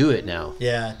just do it now.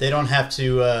 Yeah, they don't have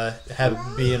to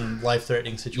be in a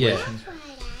life-threatening situation.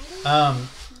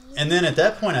 And then at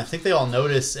that point, I think they all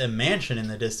notice a mansion in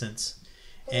the distance,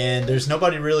 and there's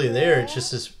nobody really there. It's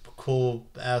just this cool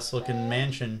ass-looking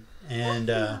mansion, and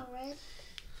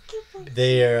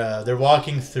they're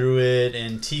walking through it,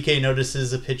 and TK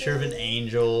notices a picture of an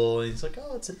angel, and he's like,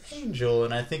 "Oh, it's an angel."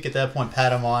 And I think at that point,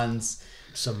 Patamon's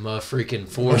Some freaking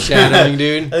foreshadowing,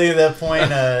 dude. I think at that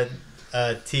point,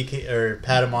 TK or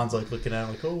Patamon's like looking at him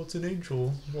like, "Oh, it's an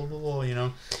angel," blah blah blah. You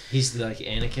know? He's like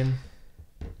Anakin.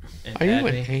 And Are you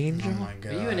an Padme. Oh angel? my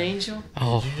god! Are you an angel?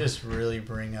 Oh. Did you just really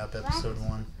bring up episode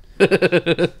 1?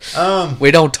 We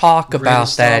don't talk about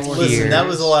Star that Wars. Listen, here. that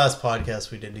was the last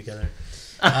podcast we did together.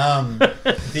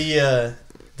 The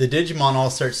Digimon all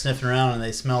start sniffing around and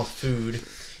they smell food,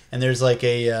 and there's like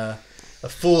a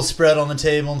full spread on the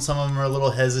table, and some of them are a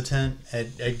little hesitant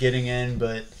at getting in,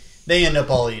 but they end up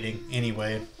all eating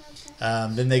anyway.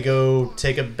 Then they go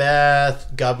take a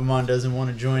bath. Gabumon doesn't want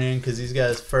to join in because he's got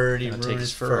his fur and he Gotta ruined take his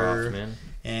his fur fur, off, man.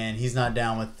 and he's not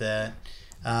down with that.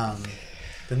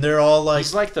 Then they're all like,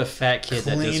 He's like the fat kid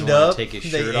that doesn't cleaned want up, to take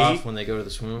his they shirt ate. off when they go to the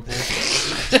swimming pool.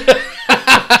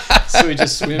 So he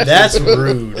just swims. "That's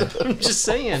rude, I'm just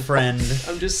saying. friend."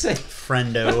 I'm just saying.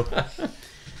 Friendo.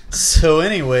 So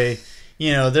anyway,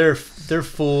 they're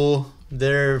full,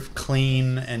 they're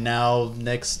clean, and now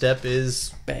next step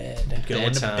is bed.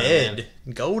 going to Bedtime, bed.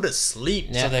 Go to sleep.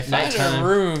 Yeah. So they find Nighttime. a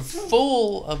room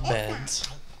full of beds.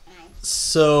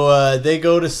 So they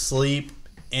go to sleep,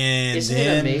 and Isn't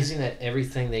then it amazing that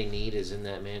everything they need is in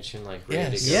that mansion, like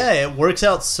ready Yes. to go? yeah, it works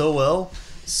out so well.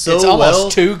 So It's almost well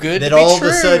too good that to be all true.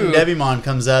 of a sudden Devimon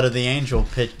comes out of the angel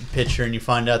picture, and you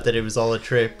find out that it was all a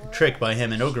trick by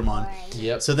him and Ogremon.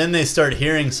 Yep. So then they start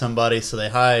hearing somebody, so they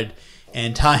hide,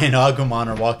 and Ty and Agumon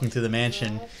are walking through the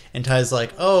mansion, and Ty's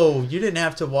like, "Oh, you didn't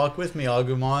have to walk with me,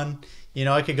 Agumon.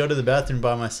 I could go to the bathroom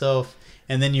by myself."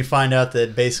 And then you find out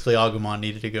that basically Agumon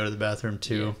needed to go to the bathroom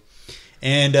too.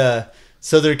 And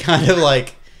so they're kind of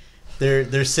like,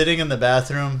 they're sitting in the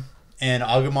bathroom, and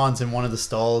Agumon's in one of the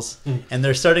stalls, and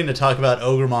they're starting to talk about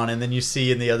Ogremon, and then you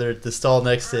see in the stall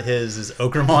next to his is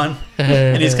Ogremon,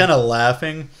 and he's kind of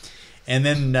laughing. And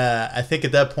then I think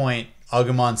at that point,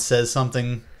 Agumon says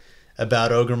something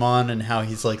about Ogremon and how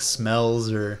he's like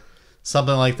smells or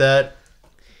something like that.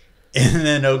 And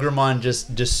then Ogremon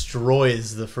just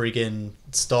destroys the freaking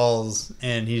stalls,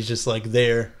 and he's just like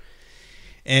there.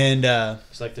 And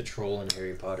It's like the troll in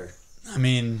Harry Potter. I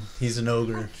mean, he's an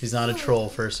ogre. He's not a troll,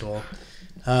 first of all.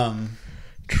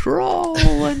 Troll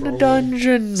in the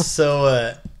dungeon. So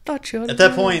At at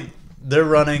that point, they're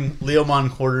running. Leomon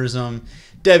quarters them.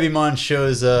 Devimon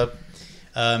shows up.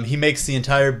 He makes the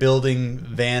entire building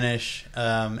vanish,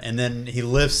 and then he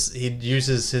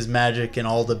uses his magic, and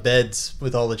all the beds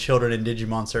with all the children and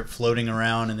Digimon start floating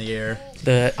around in the air.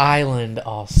 The island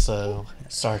also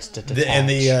starts to detach.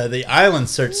 The island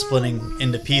starts splitting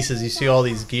into pieces. You see all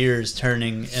these gears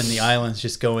turning, and the island's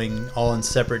just going all in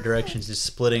separate directions, just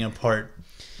splitting apart.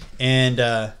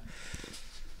 And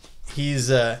he's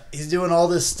doing all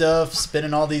this stuff,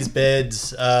 spinning all these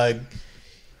beds.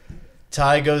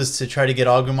 Tai goes to try to get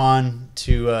Agumon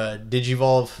to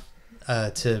digivolve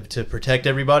to protect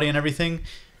everybody and everything,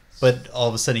 but all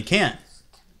of a sudden he can't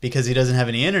because he doesn't have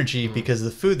any energy because the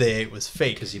food they ate was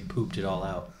fake. Because he pooped it all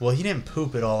out. Well, he didn't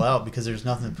poop it all out because there's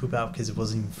nothing to poop out because it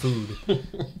wasn't even food.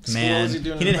 So Man, what was he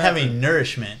doing in didn't the have any bathroom?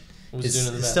 nourishment. What was he doing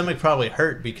in the His bathroom? stomach probably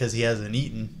hurt because he hasn't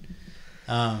eaten.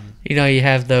 You know, you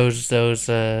have those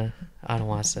I don't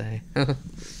want to say.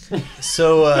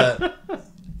 So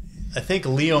I think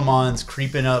Leomon's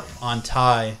creeping up on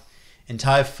Tai, and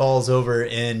Tai falls over,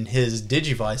 and his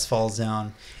Digivice falls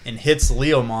down and hits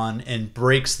Leomon and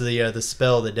breaks the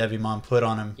spell that Devimon put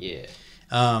on him. Yeah.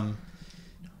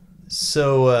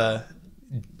 So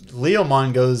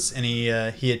Leomon goes and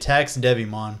he attacks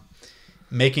Devimon,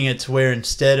 making it to where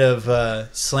instead of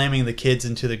slamming the kids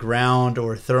into the ground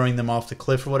or throwing them off the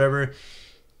cliff or whatever,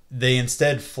 they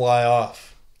instead fly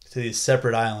off to these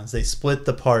separate islands. They split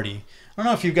the party. I don't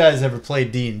know if you guys ever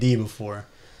played D&D before,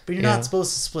 but you're Yeah. not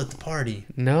supposed to split the party.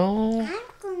 No.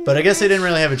 But I guess they didn't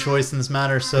really have a choice in this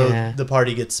matter, so Yeah. the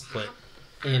party gets split.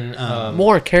 In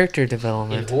More character in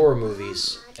development. horror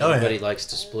movies, Oh, yeah. everybody likes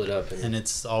to split up. And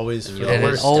it's always for And the you And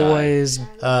worst. it's always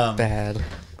Um, bad.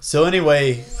 So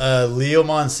anyway,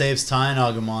 Leomon saves Tai and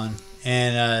Agumon,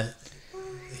 and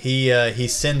he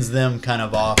sends them kind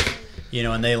of off,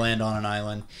 and they land on an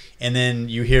island. And then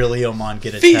you hear Leomon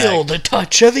get attacked. Feel the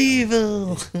touch of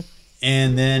evil.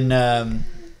 And then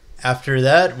after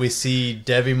that, we see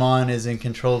Devimon is in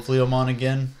control of Leomon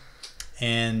again.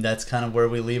 And that's kind of where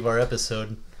we leave our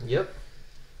episode. Yep.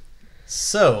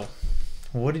 So,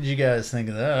 what did you guys think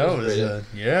of that? That was, That was a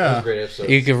yeah. great episode.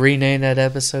 You could rename that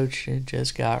episode "Shit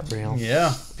Just Got Real."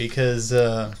 Yeah, because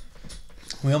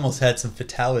we almost had some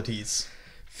fatalities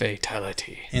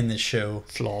Fatality. in this show.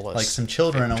 Flawless. Like some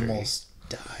children victory. almost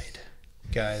died,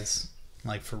 guys.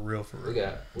 Like for real, for We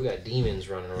real. got demons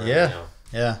running around Yeah. now.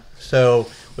 Yeah. So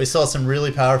we saw some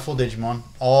really powerful Digimon,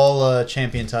 all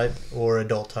champion type or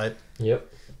adult type, Yep.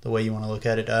 the way you want to look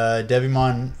at it.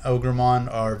 Devimon,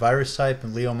 Ogremon are virus type,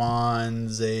 and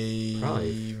Leomon's a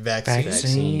Probably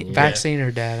vaccine. Vaccine Yeah,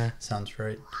 or data. sounds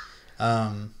right.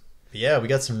 But yeah, we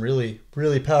got some really,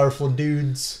 really powerful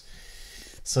dudes.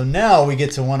 So now we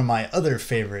get to one of my other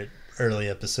favorite early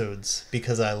episodes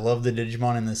because I love the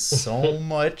Digimon in this so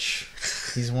much.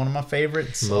 He's one of my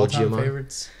favorites, all-time Mojimon?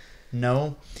 favorites.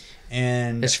 No.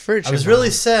 And It's I was Frigimon. really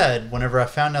sad whenever I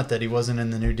found out that he wasn't in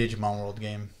the new Digimon World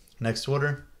game. Next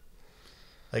Order.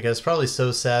 Like, I was probably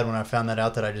so sad when I found that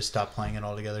out that I just stopped playing it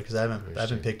altogether because I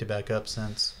haven't picked it back up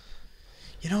since.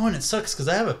 You know, and it sucks because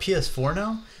I have a PS4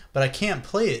 now, but I can't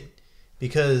play it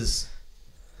because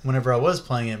whenever I was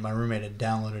playing it, my roommate had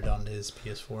downloaded it onto his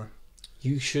PS4.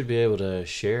 You should be able to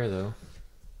share though.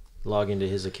 Log into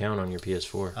his account on your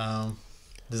PS4.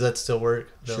 Does that still work?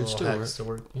 That Should little still hack work. still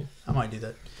work? Yeah. I might do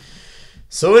that.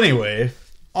 So anyway,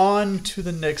 on to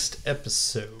the next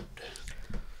episode.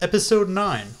 Episode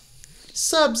 9.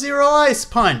 Sub-Zero Ice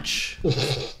Punch.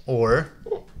 Or,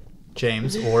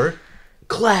 James, or...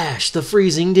 Clash the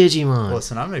freezing Digimon.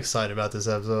 Listen, I'm excited about this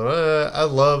episode. I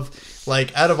love,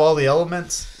 like, out of all the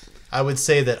elements, I would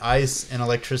say that ice and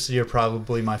electricity are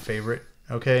probably my favorite.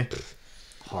 Okay?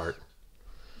 Heart.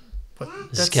 But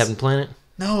This is Captain Planet.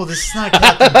 No, this is not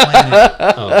Captain Planet.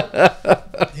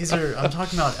 Oh, I'm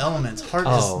talking about elements. Heart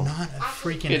Oh. is not a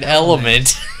freaking An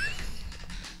element.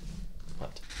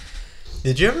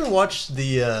 Did you ever watch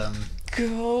the?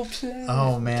 Go play.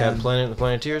 Oh man, Captain Planet and the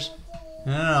Planeteers.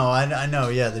 no, I know,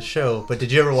 yeah, the show. But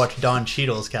did you ever watch Don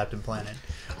Cheadle's Captain Planet?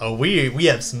 Oh, we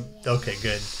have some. Okay,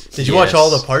 good. Did you watch Yes. all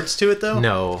the parts to it though?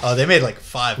 No. Oh, they made like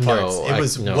 5 parts. No, It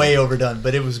was no. way overdone,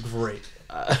 but it was great.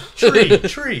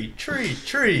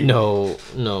 Tree. No.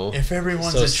 If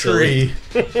everyone's So a tree,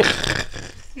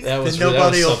 That was then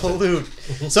nobody will pollute.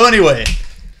 So anyway,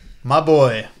 my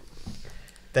boy,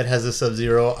 that has a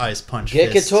Sub-Zero Ice Punch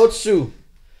fist. Geketotsu.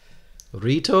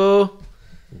 Rito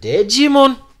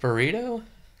Digimon. Burrito?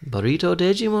 Burrito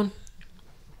Digimon.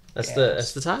 That's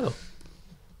the title.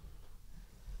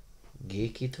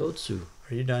 Geeki Totsu.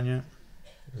 Are you done yet?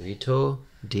 Rito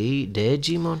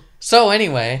Digimon. So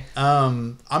anyway,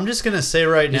 I'm just gonna say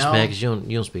right Just now Max, you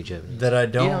don't speak Japanese. that I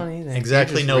don't don't either.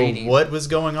 exactly You're just know reading. what was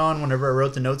going on whenever I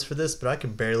wrote the notes for this, but I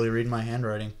could barely read my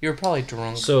handwriting. you were probably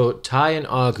drunk. So Tai and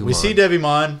Agumon. We see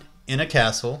Devimon in a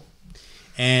castle,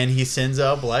 and he sends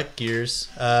out black gears.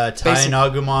 Tai and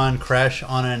Agumon crash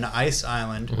on an ice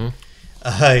island. Mm-hmm.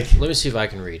 Uh, Let me see if I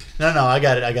can read. no, I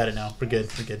got it now. We're good.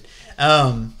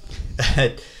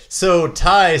 So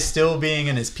Tai, still being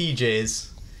in his PJs,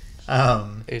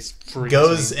 It's freezing.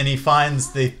 goes and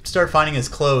they start finding his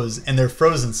clothes, and they're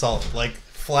frozen solid, like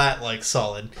flat, like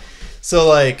solid. So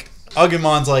like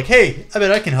Agumon's like, hey, I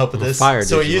bet I can help with this. Fire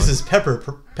So he Digimon. uses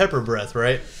pepper breath,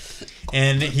 right?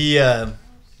 And he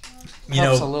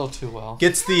Helps a little too well.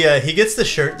 gets he gets the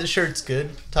shirt. The shirt's good.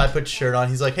 Ty puts the shirt on.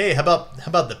 He's like, hey, how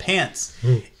about the pants?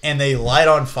 And they light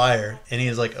on fire. And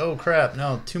he's like, oh crap,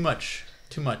 no, too much.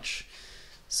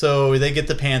 So they get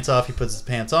the pants off. He puts his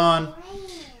pants on.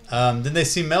 Then they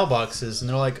see mailboxes, and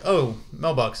they're like, oh,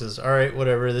 mailboxes. All right,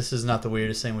 whatever. This is not the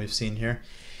weirdest thing we've seen here.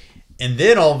 And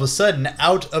then all of a sudden,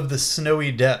 out of the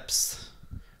snowy depths,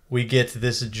 we get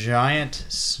this giant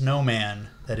snowman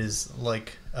that is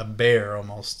like a bear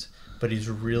almost. But he's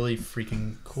really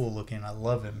freaking cool looking. I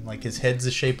love him. Like, his head's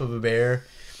the shape of a bear.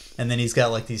 And then he's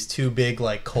got like these two big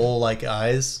like coal-like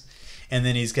eyes. And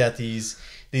then he's got these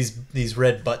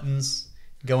red buttons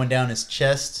going down his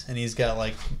chest. And he's got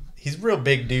like... He's a real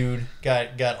big dude.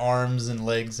 Got arms and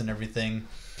legs and everything.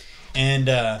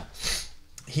 And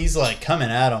he's like coming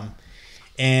at him.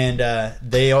 And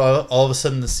they all of a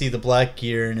sudden see the black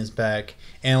gear in his back.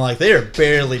 And like they are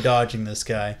barely dodging this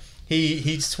guy.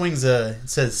 He swings it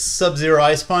says Sub-Zero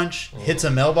Ice Punch, hits a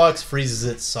mailbox, freezes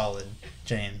it solid.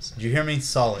 James, did you hear me?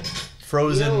 Solid.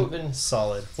 Frozen, You know, it would've been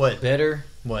solid. What? Better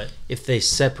What? if they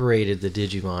separated the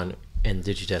Digimon and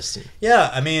Digitesting. Yeah,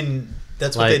 I mean,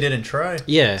 that's what Like- they did in Try.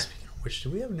 Yeah, Speaking of which, do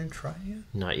we have a new Try yet?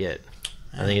 not yet.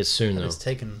 I think it's soon though. It's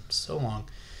taken so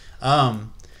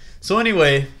long. So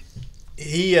anyway,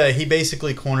 he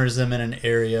basically corners them in an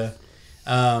area.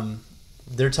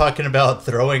 They're talking about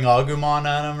throwing Agumon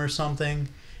at him or something,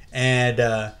 and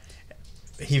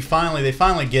they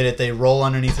finally get it. They roll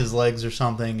underneath his legs or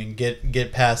something and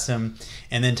get past him,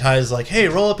 and then Ty's like, "Hey,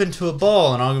 roll up into a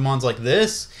ball," and Agumon's like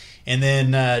this, and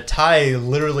then Ty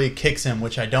literally kicks him,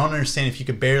 which I don't understand. If you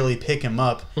could barely pick him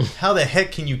up, how the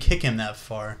heck can you kick him that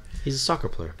far? He's a soccer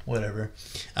player. Whatever.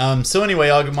 So anyway,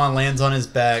 Agumon lands on his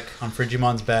back, on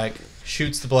Frigimon's back,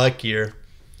 shoots the black gear.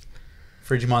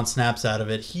 Frigimon snaps out of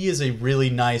it. He is a really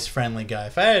nice, friendly guy.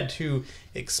 If I had to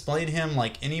explain him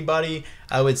like anybody,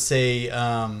 I would say,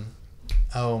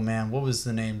 oh man, what was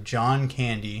the name? John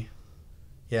Candy.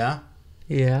 Yeah?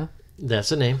 Yeah.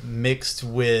 That's a name. Mixed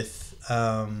with,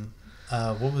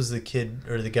 what was the kid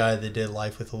or the guy that did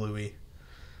Life with Louie?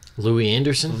 Louis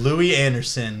Anderson. Louis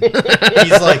Anderson.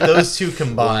 He's like those two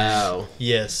combined. Wow.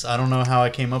 Yes, I don't know how I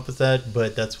came up with that,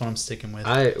 but that's what I'm sticking with.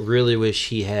 I really wish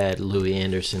he had Louis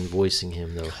Anderson voicing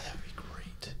him though, That would be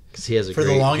great. because he has a For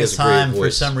great, the longest he has a great time, for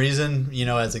voice. some reason,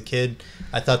 as a kid,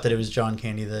 I thought that it was John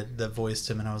Candy that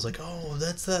voiced him, and I was like, oh,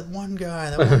 that's that one guy,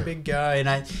 that one big guy,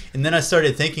 and then I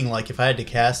started thinking, like, if I had to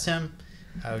cast him,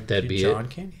 I would That'd do be John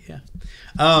it. Candy,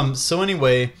 yeah. So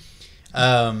anyway,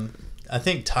 I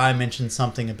think Ty mentioned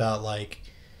something about, like,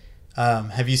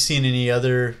 have you seen any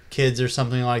other kids or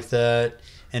something like that?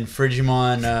 And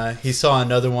Frigimon, he saw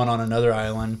another one on another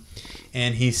island,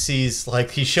 and he sees,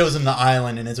 like, he shows him the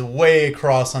island, and it's way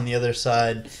across on the other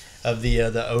side of the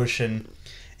ocean,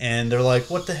 and they're like,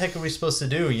 what the heck are we supposed to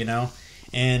do,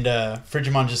 And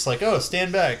Frigimon just like, oh,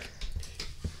 stand back.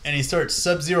 And he starts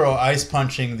Sub-Zero ice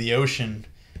punching the ocean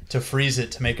to freeze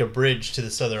it to make a bridge to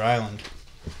this other island.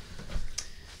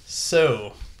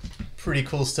 So, pretty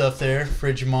cool stuff there.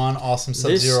 Frigimon, awesome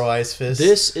Sub-Zero ice fist.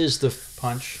 This is the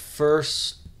Punch.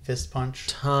 first Fist punch.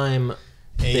 time A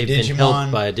they've been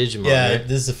helped by a Digimon. Yeah, right?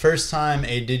 this is the first time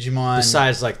a Digimon.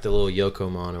 Besides like the little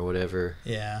Yokomon or whatever.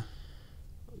 Yeah.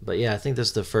 But yeah, I think this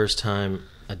is the first time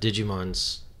a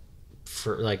Digimon's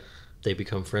they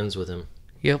become friends with him.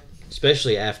 Yep.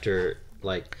 Especially after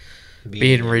like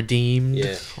Being redeemed.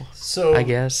 Yeah. So I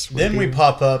guess. then we redeemed.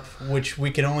 pop up, which we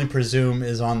can only presume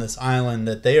is on this island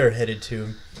that they are headed to,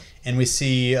 and we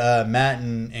see Matt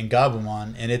and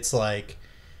Gabumon, and it's like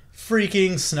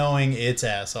freaking snowing its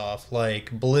ass off,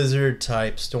 like blizzard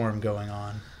type storm going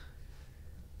on.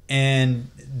 And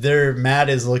Matt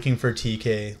is looking for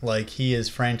TK, like he is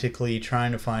frantically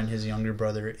trying to find his younger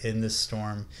brother in this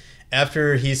storm.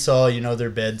 After he saw, their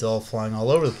beds all flying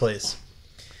all over the place.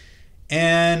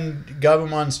 And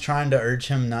Gabumon's trying to urge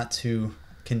him not to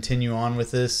continue on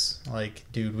with this. Like,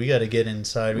 dude, we got to get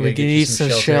inside. We got to get you some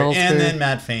shelter. And then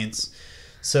Matt faints.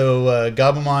 So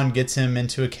Gabumon gets him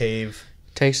into a cave.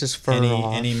 Takes his fur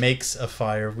off. And he makes a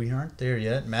fire. We aren't there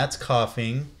yet. Matt's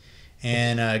coughing.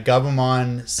 And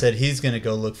Gabumon said he's going to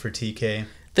go look for TK.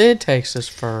 Then takes his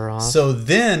fur off. So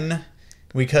then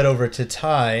we cut over to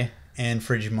Tai and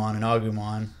Frigimon and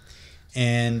Agumon.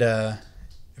 And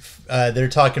they're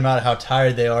talking about how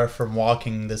tired they are from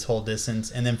walking this whole distance.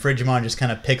 And then Frigimon just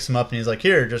kind of picks him up and he's like,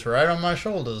 here, just right on my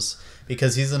shoulders.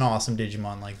 Because he's an awesome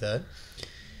Digimon like that.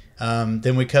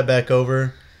 Then we cut back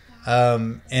over.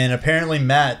 And apparently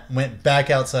Matt went back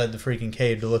outside the freaking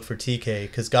cave to look for TK.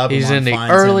 Because Gabumon he's in the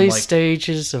finds early him, like,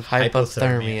 stages of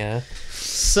hypothermia.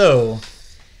 So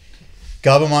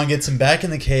Gabumon gets him back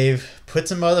in the cave,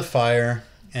 puts him by the fire,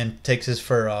 and takes his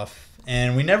fur off.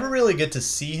 And we never really get to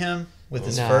see him with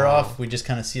his fur off. We just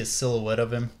kind of see a silhouette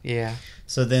of him. Yeah.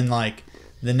 So then, like,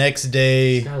 the next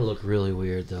day... It's gotta look really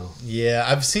weird, though. Yeah,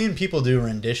 I've seen people do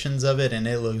renditions of it, and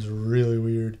it looks really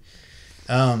weird.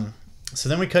 So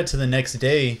then we cut to the next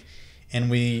day, and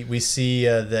we see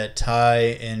that Tai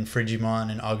and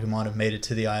Frigimon and Agumon have made it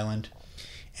to the island.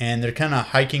 And they're kind of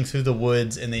hiking through the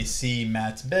woods, and they see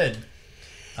Matt's bed.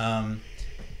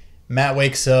 Matt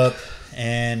wakes up,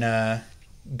 and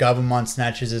Gabumon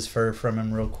snatches his fur from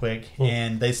him real quick,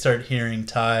 and they start hearing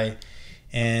Tai,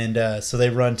 and so they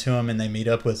run to him and they meet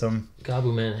up with him.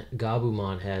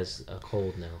 Gabumon has a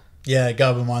cold now. Yeah,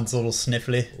 Gabumon's a little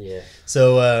sniffly. Yeah.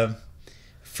 So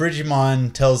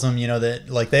Frigimon tells him, that,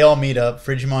 like, they all meet up.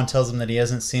 Frigimon tells him that he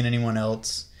hasn't seen anyone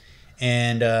else,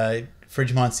 and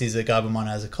Frigimon sees that Gabumon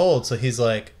has a cold, so he's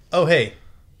like, oh, hey,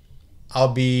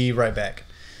 I'll be right back.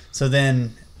 So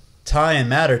then Tai and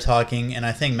Matt are talking, and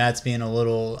I think Matt's being a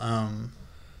little,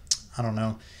 I don't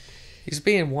know. He's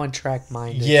being one-track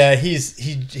minded. Yeah,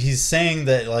 he's saying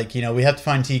that, like, we have to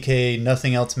find TK,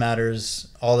 nothing else matters,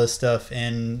 all this stuff,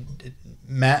 and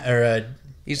Matt, or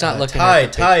he's not looking Tai, at the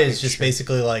big Tai is picture. just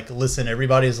basically like, listen,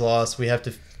 everybody's lost, we have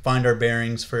to find our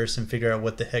bearings first and figure out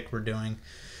what the heck we're doing.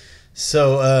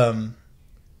 So,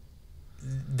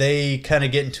 they kind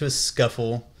of get into a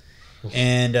scuffle,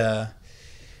 and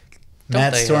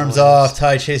Matt storms off.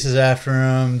 Tai chases after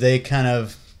him. They kind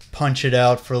of punch it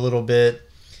out for a little bit,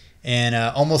 and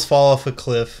almost fall off a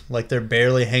cliff, like they're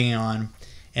barely hanging on.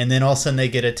 And then all of a sudden they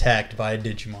get attacked by a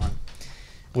Digimon,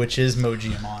 which is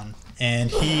Mojiamon,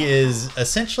 and he is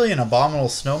essentially an abominable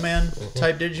snowman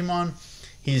type Digimon.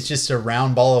 He's just a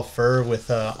round ball of fur with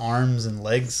arms and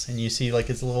legs, and you see like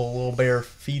his little bare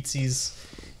feetsies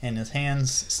and his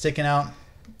hands sticking out,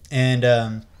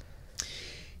 and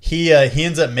he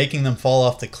ends up making them fall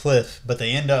off the cliff, but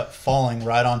they end up falling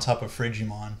right on top of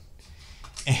Frigimon,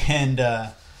 and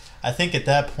I think at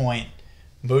that point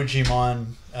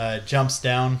Mojimon jumps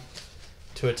down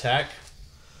to attack,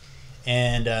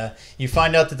 and you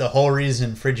find out that the whole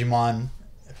reason Frigimon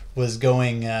was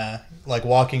going like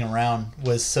walking around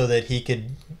was so that he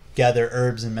could gather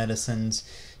herbs and medicines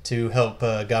to help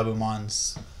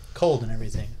Gabumon's cold and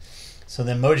everything. So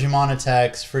then Mojimon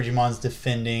attacks, Frigimon's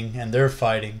defending, and they're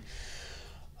fighting.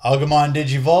 Agumon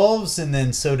digivolves, and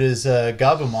then so does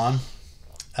Gabumon.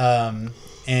 And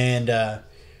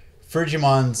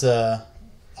Frigimon's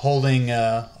holding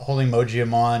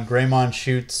Mojiamon. Greymon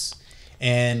shoots,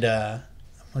 and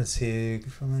let's see,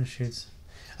 Greymon shoots.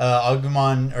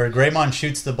 Greymon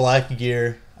shoots the black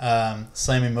gear,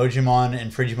 slamming Mojimon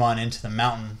and Frigimon into the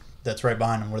mountain that's right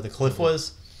behind him where the cliff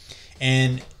was.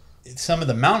 And some of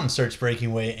the mountain starts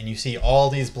breaking away, and you see all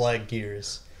these black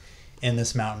gears in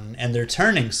this mountain, and they're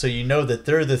turning, so you know that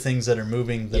they're the things that are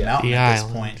moving the mountain at this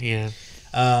point. Yeah.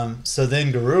 So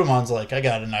then Garurumon's like, I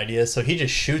got an idea, so he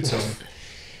just shoots him.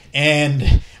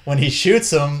 And when he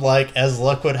shoots them, like, as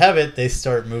luck would have it, they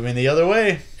start moving the other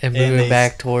way. And moving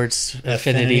back towards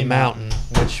Infinity Mountain.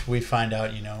 Which we find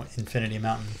out, Infinity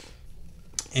Mountain.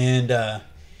 And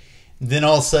then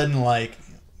all of a sudden, like,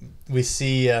 we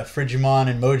see Frigimon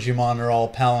and Mojimon are all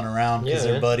palling around because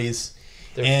they're buddies.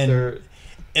 And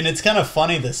it's kind of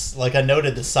funny, this, like, I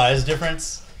noted the size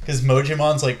difference, because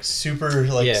Mojimon's, like, super,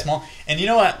 like, small. And you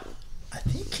know what? I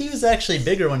think he was actually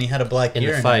bigger when he had a black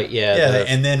gear in the fight.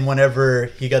 And then whenever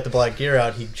he got the black gear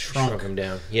out, he shrunk him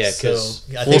down. Yeah,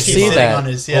 because I think he's sitting on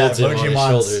his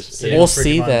shoulders. We'll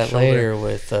see that later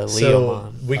with Leomon.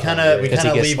 So we kind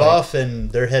of leave off,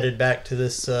 and they're headed back to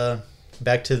this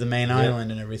back to the main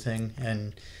island and everything.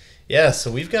 And yeah,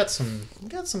 so we've got some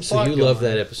So you love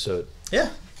that episode? Yeah,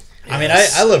 yes. I mean,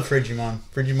 I love Frigimon.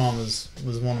 Frigimon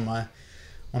was one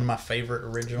of my favorite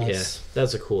originals. Yeah,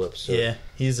 that's a cool episode. Yeah,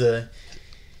 he's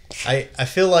I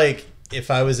feel like if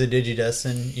I was a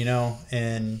Digidestin, you know,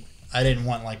 and I didn't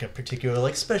want like a particular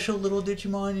like special little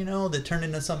Digimon, you know, that turned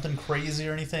into something crazy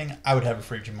or anything, I would have a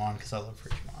Frigimon because I love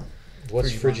Frigimon. What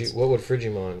would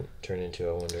Frigimon turn into,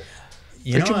 I wonder?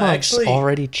 You know, Digimon's actually,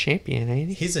 already champion, ain't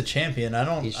he? he's a champion. I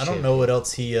don't know what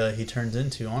else he turns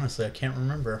into. Honestly, I can't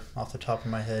remember off the top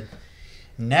of my head.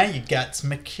 Now you got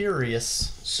me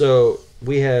curious. So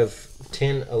we have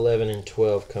 10, 11, and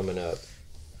 12 coming up.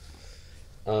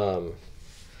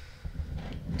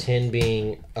 10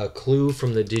 being a clue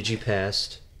from the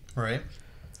Digipast. Right.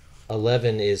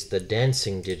 11 is the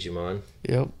dancing Digimon.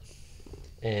 Yep.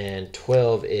 And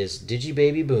 12 is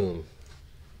Digibaby Boom.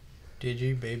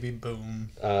 Digibaby Boom.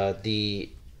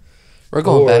 We're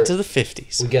going back Or- to the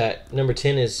 50s. We got number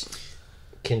 10 is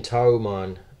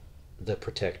Kintarumon, the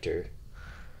Protector.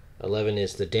 11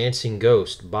 is the Dancing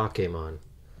Ghost, Bakemon.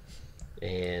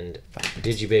 And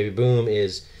Digibaby Boom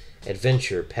is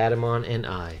Adventure, Patamon, and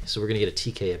I. So we're going to get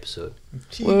a TK episode.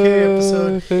 TK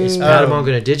episode. Is Patamon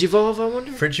going to Digivolve, I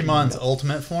wonder? Frigimon's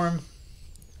ultimate form,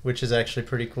 which is actually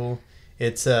pretty cool.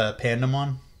 It's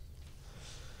Pandamon.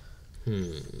 You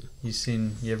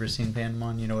ever seen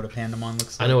Pandamon? You know what a Pandamon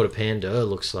looks like? I know what a panda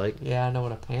looks like. Yeah, I know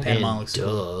what a panda. Pandamon looks Duh.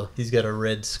 cool. He's got a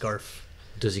red scarf.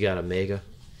 Does he got a mega?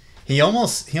 He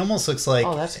almost looks like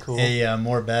Oh, that's cool. a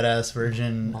more badass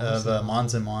version of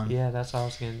Monzamon. Yeah, that's what I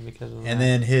was getting because of that. And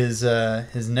then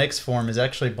his next form is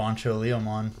actually Bancho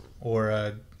Leomon,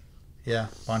 or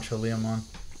Bancho Leomon,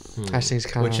 I think it's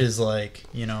kind which of is like,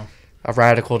 you know, a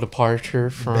radical departure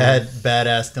from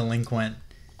badass delinquent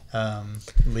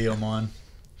Leomon.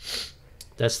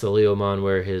 That's the Leomon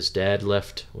where his dad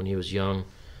left when he was young,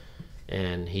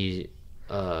 and he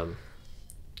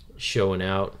showing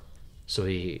out, so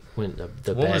he went the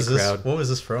What bad was this? crowd. What was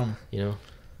this from? You know,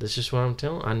 this is what I'm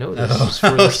telling. I know this.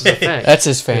 Oh, This is a okay. fact. That's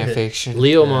his fan fiction.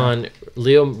 Leomon,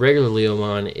 regular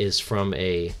Leomon is from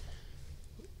a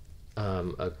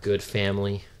good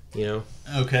family. You know,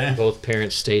 Okay. both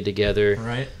parents stayed together,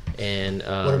 Right. and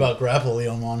What about Grapple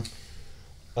Leomon?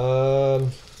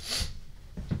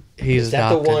 He's is that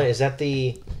the adopted. one? Is that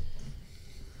the?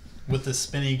 With the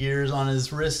spinny gears on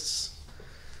his wrists?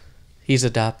 He's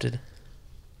adopted.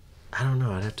 I don't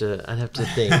know. I'd have to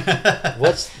think.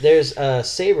 There's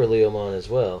Saber Leomon as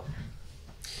well.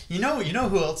 You know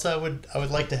who else I would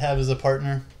like to have as a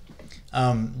partner?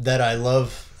 That I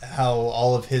love how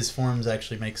all of his forms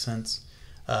actually make sense.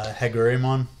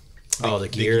 Hagurimon. Oh, the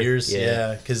gears?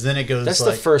 Yeah, because then it goes That's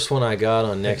like the first one I got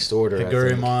on Next Order. I think.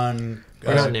 Hagurimon.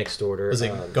 Or not Next Order. Was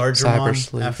it Cyber Gardramon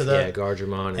Sleuth. after that? Yeah,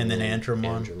 Gardramon. And then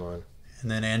Andromon.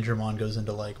 And then Andromon goes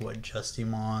into like what,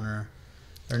 Justimon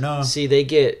or no? See, they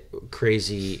get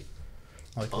crazy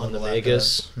Like on the level after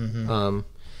Megas. that. Mhm.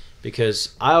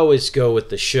 Because I always go with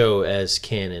the show as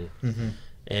canon. Mhm.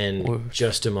 And Whoosh.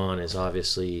 Justimon is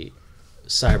obviously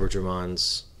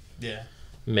Cyberdramon's Yeah.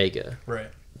 Mega.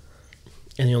 Right.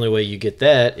 And the only way you get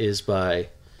that is by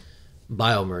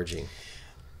biomerging.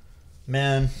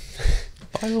 Man.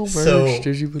 Bio So, merge,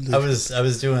 did you believe? I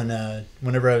was doing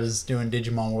whenever I was doing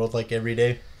Digimon World like every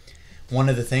day, one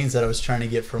of the things that I was trying to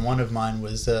get from one of mine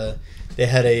was they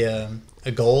had a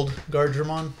gold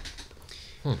Gardramon,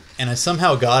 and I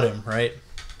somehow got him, right,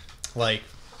 like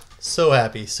so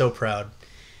happy, so proud,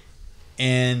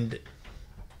 and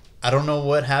I don't know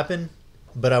what happened,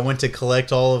 but I went to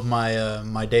collect all of my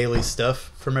my daily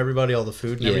stuff from everybody, all the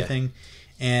food and Yeah. everything,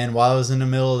 and while I was in the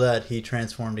middle of that, he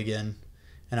transformed again,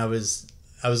 and I was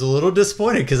a little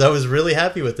disappointed because I was really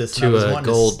happy with this. and I was To a wanting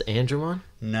gold Andromon?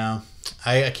 No,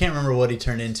 I can't remember what he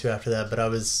turned into after that, but I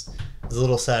was a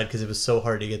little sad because it was so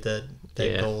hard to get that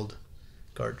Yeah. gold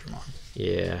Gardramon.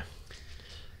 Yeah.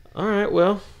 All right.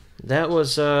 Well, that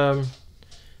was our,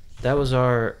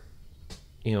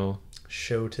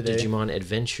 Show today. Digimon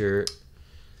Adventure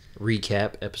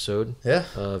recap episode Yeah,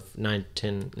 of 9,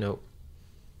 10, nope,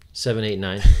 7, 8,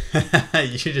 9.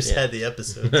 you just Yeah. had the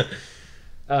episode.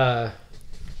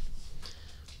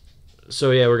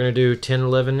 So yeah, we're gonna do 10,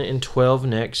 11, and 12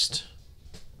 next.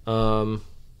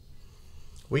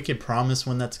 We could promise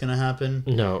when that's gonna happen,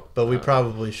 No, but we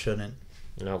probably shouldn't.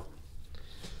 no.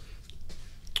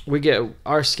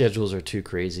 Our schedules are too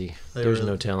crazy. They There's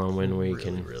really- no telling when we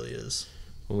really is.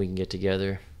 get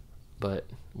together, but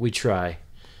we try.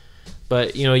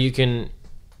 But you can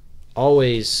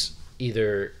always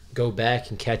either go back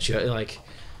and catch up,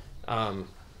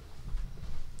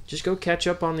 just go catch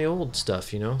up on the old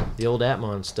stuff, the old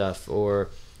Atmon stuff, or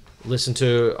listen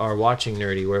to our Watching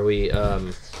Nerdy, where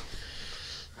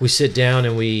we sit down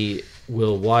and we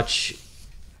will watch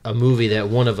a movie that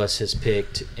one of us has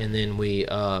picked, and then we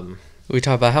we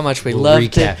talk about how much we we'll loved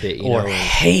recap it, it, or and-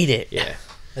 hate it. yeah.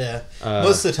 Yeah.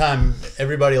 Most of the time,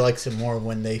 everybody likes it more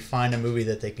when they find a movie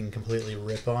that they can completely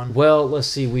rip on. Well, let's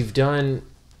see. We've done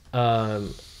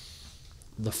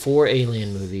the 4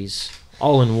 Alien movies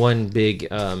all in one big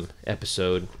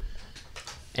episode,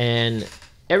 and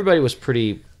everybody was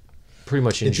pretty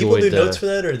much Did enjoyed. people do notes for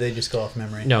that, or they just go off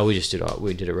memory? No, we just did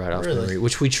it right off memory,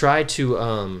 which we tried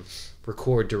to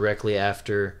record directly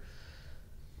after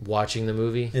watching the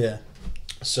movie. Yeah.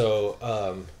 So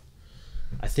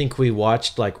I think we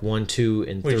watched like 1, 2,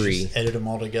 and 3, We just edit them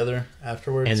all together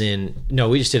afterwards. and then no,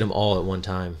 we just did them all at one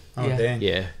time. oh Yeah. dang,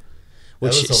 Yeah,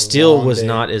 was which a still long was day.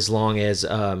 not as long as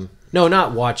no,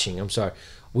 not watching. I'm sorry.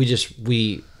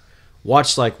 We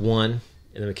watched like 1, and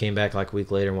then we came back like a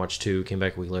week later and watched 2. Came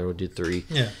back a week later, we did 3.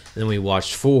 Yeah. And then we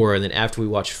watched 4, and then after we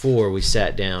watched 4, we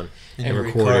sat down and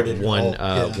recorded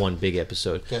one big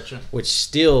episode. Gotcha. Which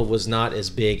still was not as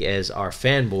big as our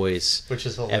fanboys Which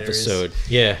is hilarious. episode.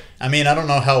 Yeah. I mean, I don't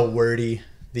know how wordy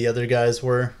the other guys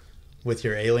were with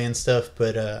your alien stuff,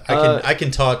 but I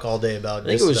can talk all day about. I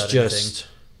think it was about just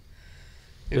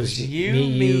It was you,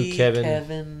 me, me, Kevin.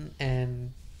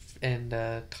 Kevin, and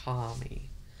Tommy.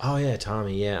 Oh yeah,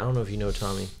 Tommy. Yeah, I don't know if you know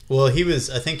Tommy. Well, I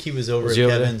think he was over Was at he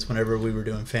over Kevin's whenever we were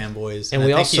doing Fanboys, And and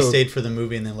we I think he also- stayed for the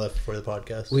movie and then left before the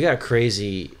podcast. We got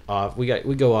crazy off. We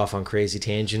go off on crazy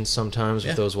tangents sometimes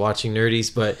with Yeah. those watching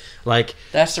nerdies, but like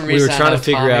That's the We reason were I trying know to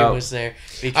figure Tommy out- was there.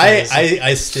 Because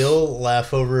I still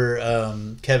laugh over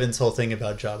Kevin's whole thing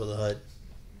about Jabba the Hutt.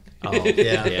 oh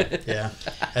Yeah, yeah.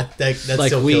 That Like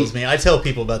still we- kills me. I tell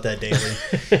people about that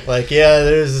daily. Like, yeah,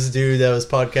 there's this dude that I was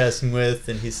podcasting with,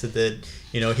 and he said that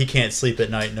he can't sleep at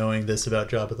night knowing this about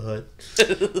Jabba the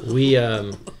Hutt.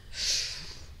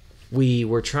 we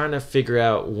were trying to figure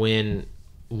out when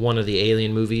one of the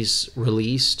Alien movies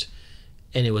released,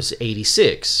 and it was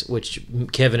 86, which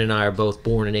Kevin and I are both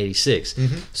born in 86.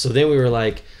 Mm-hmm. So then we were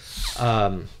like,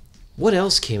 what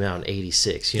else came out in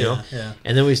 86, you know? Yeah.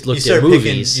 And then we You looked at start picking.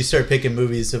 movies. You start picking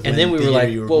movies of. And when then we the were year like,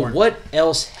 you were well, born. what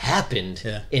else happened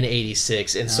Yeah. in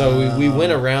 86? And so we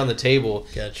went around the table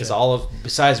because Gotcha.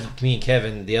 besides me and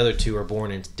Kevin, the other two are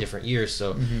born in different years.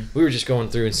 So we were just going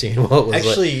through and seeing what was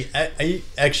Actually, I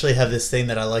actually have this thing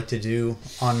that I like to do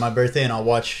on my birthday, and I'll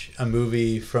watch a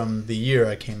movie from the year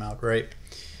I came out, right?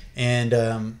 And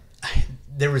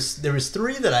there was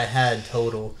 3 that I had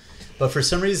total, but for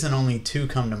some reason only 2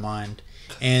 come to mind.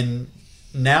 And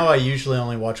now I usually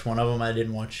only watch one of them. I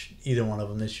didn't watch either one of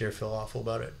them this year. I feel awful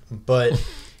about it. But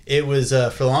it was, for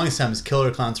the longest time, it was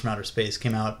Killer Clowns from Outer Space.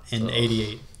 Came out in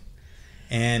 88.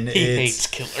 And he it's hates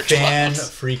killer fan clowns.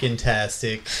 freaking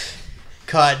tastic.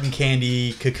 Cotton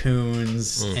candy,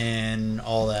 cocoons, and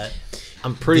all that.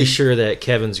 I'm pretty sure that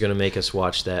Kevin's going to make us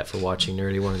watch that for Watching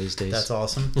Nerdy one of these days. That's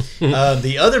awesome.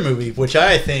 The other movie, which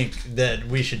I think that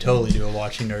we should totally do a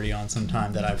Watching Nerdy on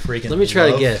sometime, that I freaking Let me try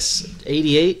love. to guess.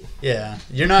 88? Yeah,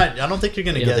 you're not. I don't think you're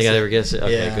gonna You guess. don't think it. I'd ever guess it?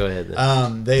 Okay, Yeah. go ahead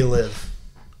then. They Live.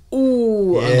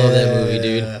 Ooh, I love that movie,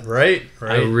 dude. Right.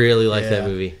 I really like that Yeah.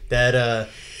 movie.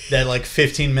 That like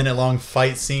 15-minute long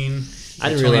fight scene. I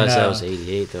didn't between, realize that was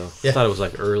 88, though. yeah. I thought it was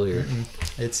like earlier.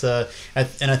 It's and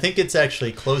I think it's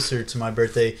actually closer to my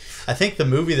birthday. I think the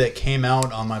movie that came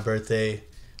out on my birthday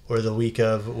or the week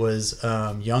of was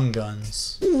Young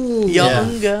Guns.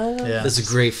 Young gun. Yeah. That's a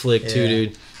great flick, too, Yeah.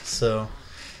 dude. So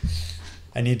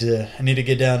I need to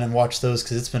get down and watch those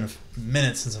because it's been a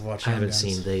minute since I've watched. I Young haven't Guns.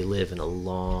 seen They Live in a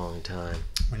long time.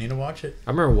 We need to watch it. I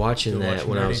remember watching Do that Watching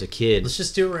when I Nerdy. was a kid. Let's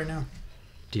just do it right now.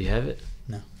 Do you have it?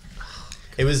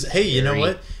 It was. Hey, you know Very-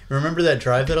 what? Remember that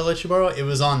drive that I let you borrow? It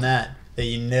was on that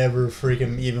you never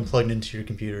freaking even plugged into your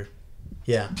computer.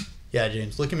 Yeah,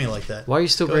 James. Look at me like that. Why are you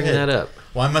still Go bringing ahead. that up?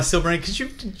 Why am I still bringing? Because you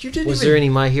didn't. Was even, there any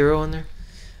My Hero on there?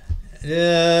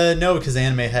 No, because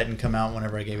anime hadn't come out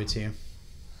whenever I gave it to you.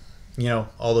 You know,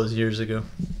 all those years ago.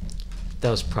 That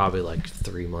was probably like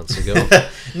 3 months ago.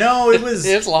 No, it was.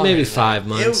 It's long. Maybe 5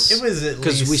 months. It was at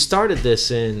Because least we started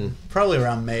this in... probably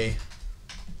around May.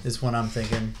 Is when I'm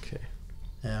thinking. Okay.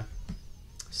 Yeah.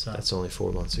 So That's only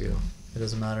 4 months ago. it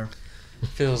doesn't matter.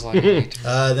 Feels like way too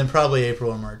much. Then probably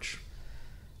April or March.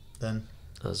 Then.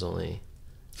 That was only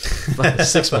 6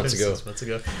 months ago. 6 months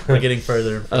ago. We're getting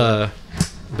further.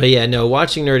 But yeah, no,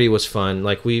 Watching Nerdy was fun.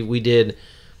 Like we did...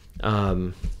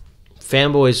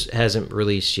 Fanboys hasn't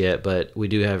released yet, but we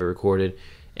do have it recorded.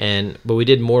 But we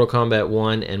did Mortal Kombat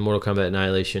 1 and Mortal Kombat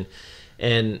Annihilation.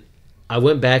 And I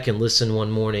went back and listened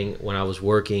one morning when I was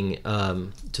working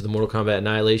to the Mortal Kombat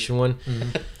Annihilation one.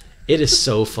 It is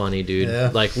so funny, dude.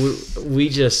 Yeah. Like we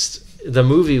just... The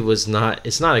movie was not...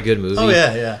 It's not a good movie. Oh,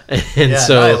 yeah. And yeah,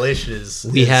 so Annihilation is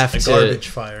we have a to... garbage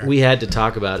fire. We had to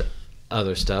talk about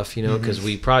other stuff, you know, because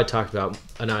we probably talked about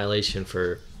Annihilation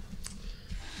for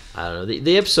I don't know.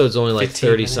 The episode's only like 15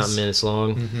 30 something minutes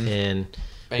long, and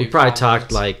Maybe we probably 5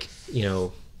 talked minutes.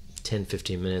 like 10,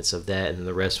 15 minutes of that, and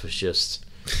the rest was just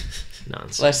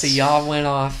nonsense. Let's see, y'all went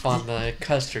off on the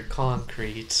custard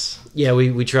concretes. Yeah,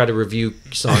 we tried to review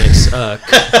Sonic's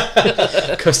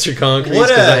custard concretes What,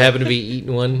 because I happened to be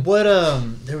eating one. What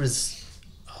there was,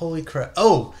 holy crap!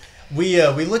 Oh, we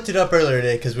looked it up earlier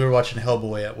today because we were watching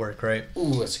Hellboy at work, right?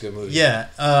 Ooh, that's a good movie. Yeah,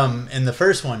 in the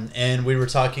first one, and we were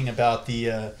talking about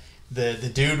the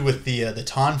dude with the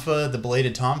tonfa, the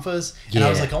bladed tonfas, and I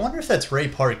was Yeah. like, I wonder if that's Ray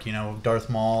Park, Darth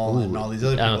Maul and all these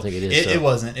other people. I don't think it is, It though.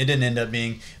 wasn't. It didn't end up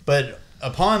being. But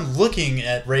upon looking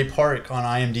at Ray Park on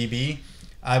IMDb,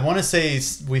 I want to say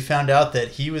we found out that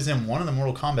he was in one of the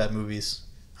Mortal Kombat movies.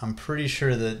 I'm pretty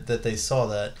sure that they saw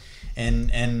that,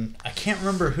 and I can't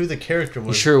remember who the character You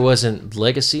was. sure it wasn't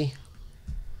Legacy?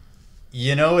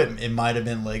 It might have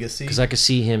been Legacy. Because I could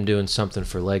see him doing something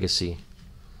for Legacy.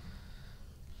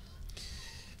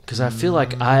 Because I feel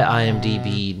like I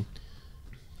IMDb'd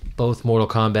both Mortal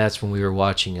Kombat's when we were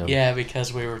watching them. Yeah,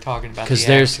 because we were talking about Because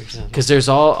the actors. there's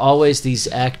always these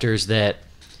actors that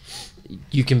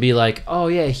you can be like, oh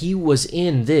yeah, he was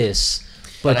in this,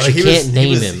 but you can't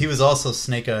name him. He was also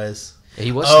Snake Eyes.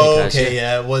 He was Oh, Snake Eyes, okay,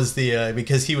 yeah. It was the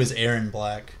because he was Aaron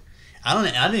Black. I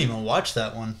didn't even watch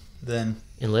that one then.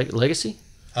 In Legacy?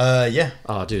 Yeah.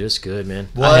 Oh, dude, it's good, man.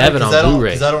 Well, I have it on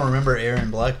Blu-ray. Because I don't remember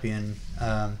Aaron Black being.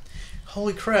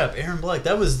 Holy crap, Aaron Black!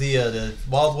 That was the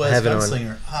Wild West have it on-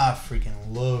 Gunslinger. I freaking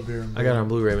loved Aaron Black. I got it on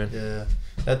Blu-ray, man. Yeah,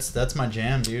 that's my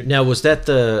jam, dude. Now, was that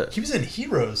the He was in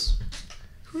Heroes.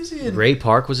 Who was he in? Ray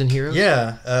Park was in Heroes?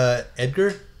 Yeah, Edgar.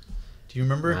 Do you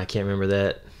remember? I can't remember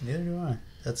that. Neither do I.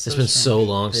 That's It's been so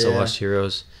long since I Yeah. watched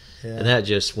Heroes, Yeah. and that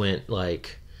just went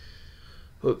like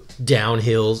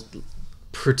downhill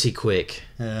pretty quick.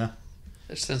 Yeah.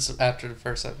 Since after the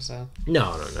first episode.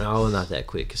 No, not that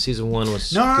quick. 'Cause season 1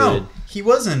 was No. good. He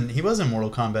wasn't Mortal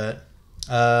Kombat.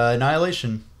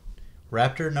 Annihilation.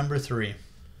 Raptor number 3.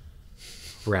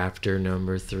 Raptor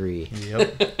number 3.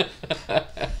 Yep.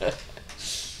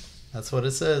 That's what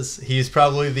it says. He's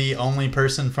probably the only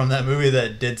person from that movie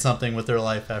that did something with their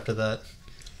life after that.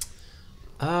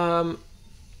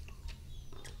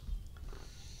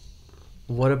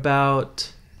 What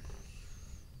about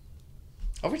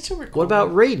Are we still recording? what about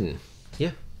Raiden?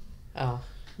 Oh.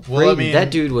 Well, Raiden,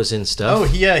 that dude was in stuff. Oh,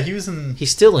 yeah, he was in. He's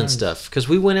still in stuff because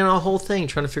we went in on a whole thing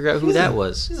trying to figure out who that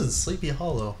was. He was in Sleepy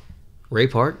Hollow. Ray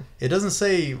Park, It doesn't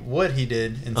say what he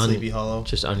did in Sleepy Hollow,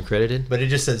 just uncredited. but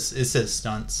it says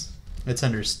stunts. It's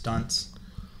under stunts.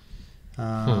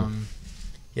 Yeah,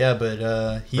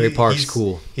 but Ray Park's he's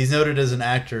cool. He's noted as an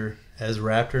actor as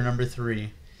Raptor number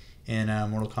 3 in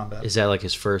Mortal Kombat. Is that like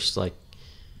his first like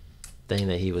thing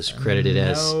that he was credited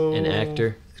as an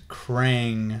actor?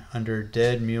 Krang under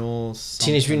Dead Mule.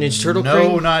 Teenage Mutant Ninja Turtle No,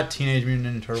 Krang? not Teenage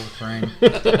Mutant Ninja Turtle Krang.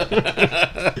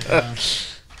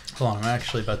 Hold on, I'm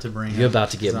actually about to bring. You're up about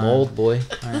to get design. mold, boy.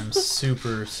 I am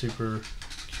super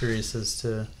curious as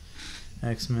to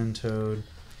X-Men Toad.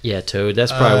 Yeah, Toad.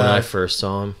 That's probably when I Uh, first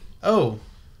saw him. Oh,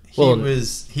 Well-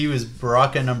 he was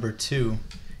Baraka number 2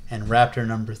 and Raptor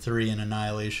number 3 in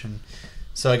Annihilation.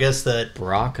 So I guess that.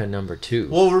 Baraka number 2.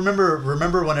 Well,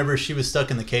 remember whenever she was stuck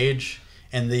in the cage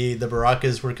and the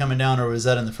Barakas were coming down, or was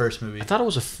that in the first movie? I thought it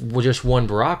was just one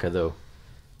Baraka though.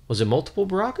 Was it multiple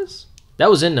Barakas? That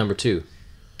was in number 2.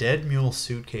 Dead Mule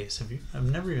Suitcase. I've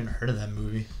never even heard of that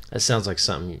movie. That sounds like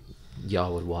something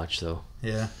y'all would watch though.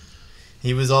 Yeah.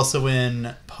 He was also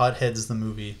in Potheads the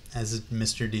movie as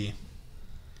Mr. D.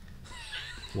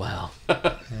 Wow.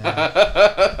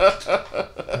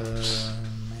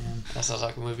 Man. That sounds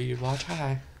like a movie you'd watch.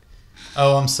 Hi.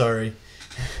 Oh, I'm sorry.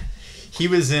 He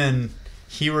was in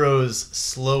Heroes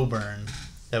Slow Burn.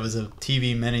 That was a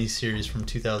TV miniseries from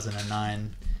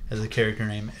 2009 as a character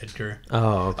named Edgar.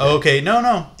 Oh, okay. Okay,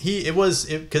 no. It was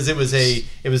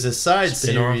a side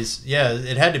Spin-off? series. Yeah,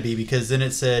 it had to be because then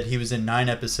it said he was in 9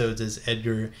 episodes as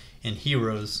Edgar in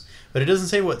Heroes, but it doesn't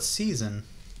say what season.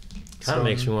 Kind of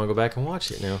makes me want to go back and watch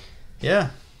it now. Yeah.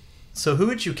 So who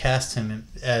would you cast him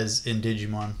as in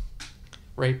Digimon?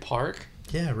 Ray Park.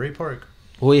 Yeah, Ray Park.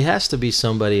 Well, he has to be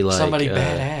somebody like Somebody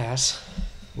badass.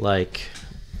 like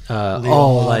you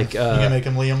gonna make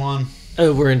him Leomon?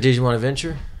 we're in Digimon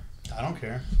Adventure I don't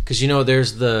care. because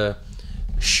there's the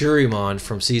Shurimon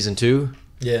from season 2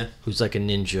 Yeah. who's like a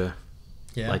ninja.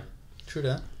 Yeah. Like- True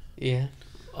that. Yeah.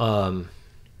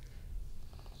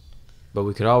 But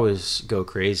we could always go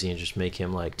crazy and just make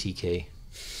him like TK.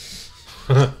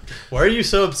 Why are you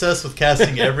so obsessed with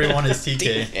casting everyone as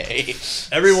TK? Hey.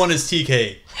 Everyone is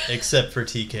TK except for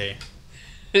TK.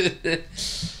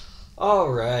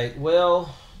 All right.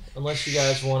 Well, unless you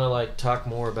guys want to like talk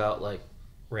more about like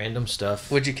random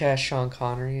stuff. Would you cast Sean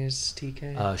Connery as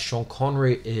TK? Sean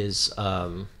Connery is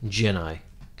Jedi.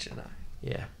 Jedi.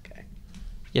 Yeah. Okay.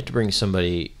 You have to bring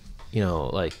somebody,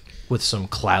 like with some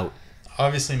clout.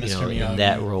 Obviously, Mr. You know, in Miyagi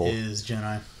that role. is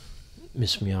Jedi.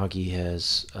 Miss Miyagi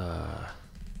has,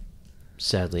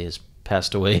 sadly, has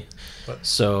passed away. What?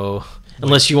 So,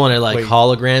 unless you want to Wait.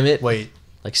 hologram it, Wait,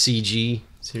 like CG,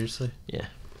 seriously? yeah.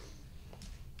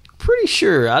 Pretty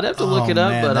sure. I'd have to look it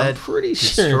up, man, but I'm that pretty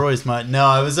sure. destroys my. No,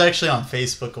 I was actually on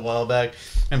Facebook a while back,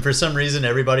 and for some reason,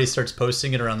 everybody starts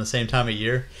posting it around the same time of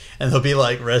year, and they'll be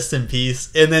like, "Rest in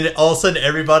peace," and then all of a sudden,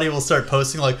 everybody will start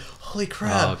posting like, "Holy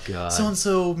crap! Oh, God. So and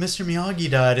so, Mr.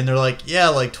 Miyagi died," and they're like, "Yeah,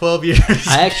 like 12 years."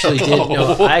 I actually ago." did.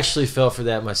 No, I actually fell for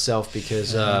that myself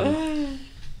because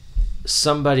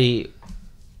somebody,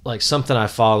 like something I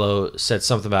follow, said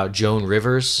something about Joan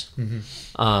Rivers.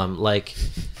 Like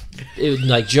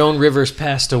Joan Rivers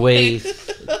passed away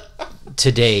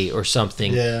today or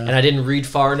something. Yeah. And I didn't read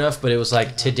far enough, but it was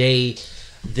like today,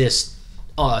 this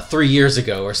 3 years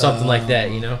ago or something like that,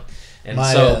 And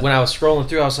when I was scrolling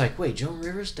through, I was like, wait, Joan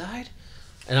Rivers died?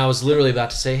 And I was literally about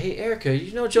to say, hey, Erica,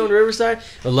 you know Joan Rivers died?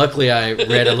 But luckily I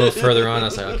read a little further on. I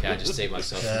was like, okay, I just saved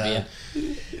myself from being...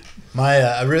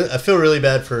 I feel really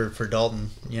bad for Dalton,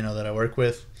 that I work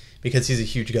with, because he's a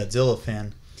huge Godzilla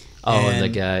fan. Oh, and the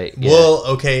guy... Yeah. Well,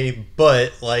 okay,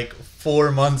 but like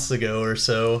 4 months ago or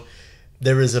so,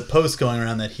 there was a post going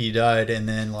around that he died, and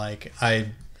then like I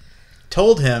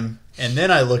told him, and then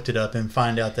I looked it up and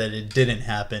find out that it didn't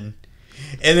happen.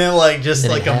 And then like just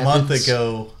And like it a month happens?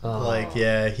 ago, Oh. like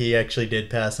yeah, he actually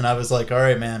did pass, and I was like, all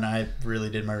right, man, I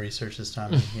really did my research this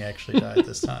time, and he actually died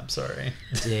this time. Sorry.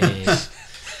 Dang.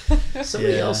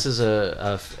 Somebody Yeah. else is who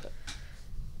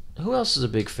else is a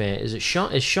big fan? Is it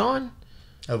Sean? Is Sean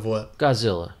Of what?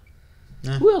 Godzilla?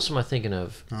 Nah. Who else am I thinking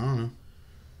of? I don't know.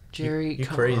 Jerry, You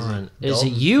come crazy? on. Is Dalton,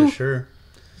 it you? For sure.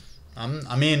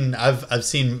 I've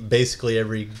seen basically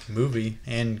every movie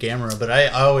and Gamera, but I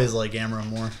always like Gamera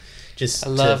more. Just I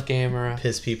love to Gamera.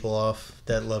 piss people off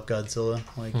that love Godzilla.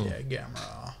 Like, yeah,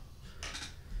 Gamera.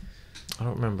 I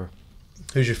don't remember.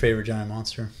 Who's your favorite giant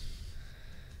monster?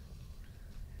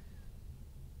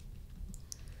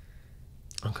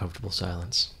 Uncomfortable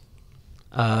silence.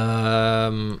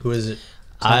 Who Who is it?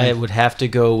 I would have to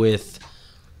go with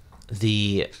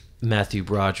the Matthew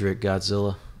Broderick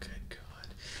Godzilla. Good God.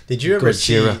 Did you ever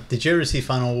see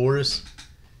Final Wars?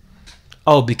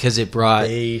 Oh, because it brought...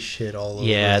 They shit all over.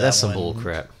 yeah, that that's some one bull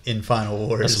crap. in Final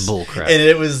Wars. That's some bull crap. And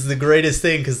it was the greatest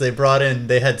thing because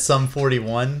they had Sum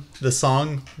 41, the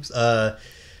song. Because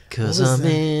was I'm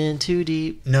that? in too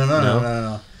deep.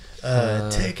 No.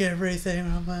 Take everything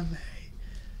from my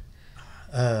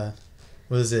mate.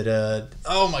 Was it?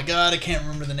 Oh my God, I can't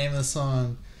remember the name of the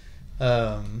song.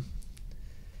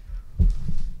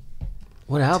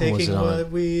 What album was Taking it on? what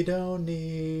we don't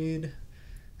need.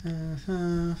 God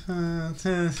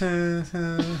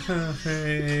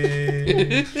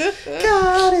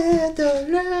in the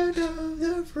land of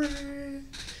the free,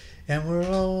 and we're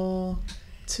all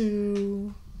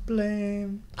to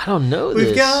blame. I don't know We've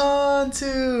this. gone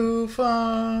too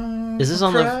far. Is this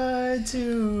on the- pride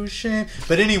to shame?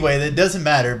 But anyway, that doesn't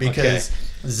matter because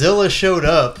Zilla showed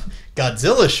up.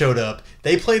 Godzilla showed up.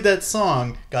 They played that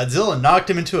song. Godzilla knocked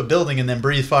him into a building and then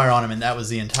breathed fire on him, and that was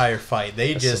the entire fight.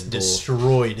 They That's just some bull.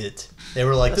 destroyed it. They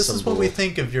were like, That's "This is some what we bull.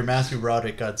 think of your Matthew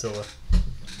Broderick Godzilla."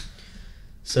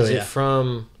 So Is yeah. it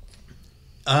from...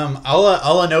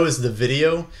 All I know is the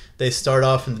video. They start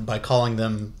off by calling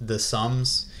them the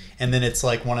Sums, and then it's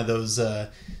like one of those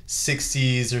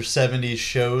 60s or 70s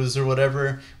shows or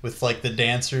whatever with like the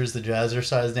dancers, the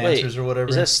jazzercise dancers or whatever.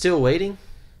 Is that Still Waiting?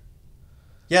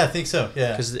 Yeah, I think so.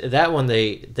 Yeah. Because that one,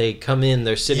 they come in,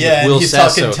 they're sitting Yeah, with Will and he's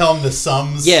Sasso. talking, tell him the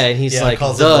Sums. Yeah, and he's like,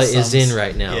 calls the them is Sums. in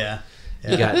right now. Yeah.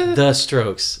 You got the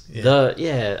Strokes.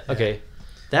 Yeah. Okay.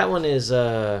 That one is,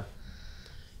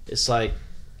 it's like,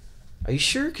 are you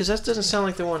sure? Because that doesn't sound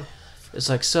like the one. It's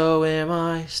like, so am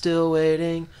I still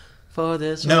waiting for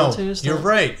this No, one to stop? you're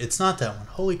right. It's not that one.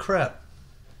 Holy crap.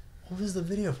 What was the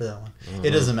video for that one?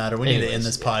 It doesn't matter. We need to end Anyways,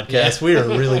 this podcast. We are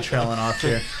really trailing off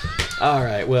here. All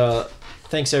right. Well,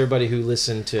 thanks everybody who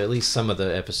listened to at least some of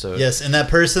the episode. Yes, and that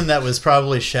person that was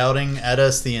probably shouting at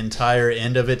us the entire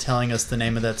end of it, telling us the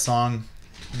name of that song,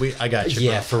 I got you.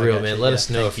 Yeah, bro. for I real, got man. you. Let Yeah, us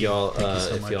know thank if you. y'all Thank you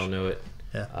so if much. y'all know it.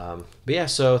 Yeah. But yeah,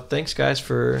 so thanks guys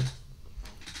for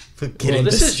Getting well,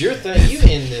 this this- is your thing. You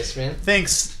end this, man.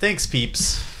 Thanks,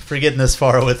 peeps, for getting this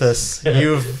far with us.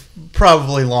 You've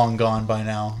probably long gone by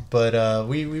now, but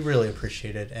we really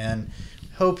appreciate it and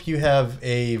hope you have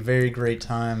a very great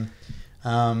time.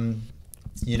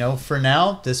 For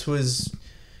now, this was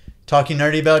Talking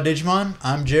Nerdy About Digimon.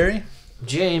 I'm Jerry.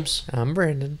 James. I'm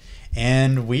Brandon.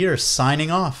 And we are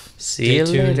signing off. See you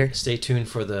later. Stay tuned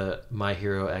for the My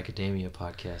Hero Academia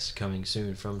podcast coming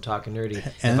soon from Talking Nerdy.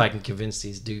 And- if I can convince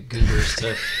these goobers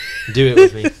to do it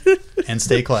with me. And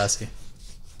stay classy.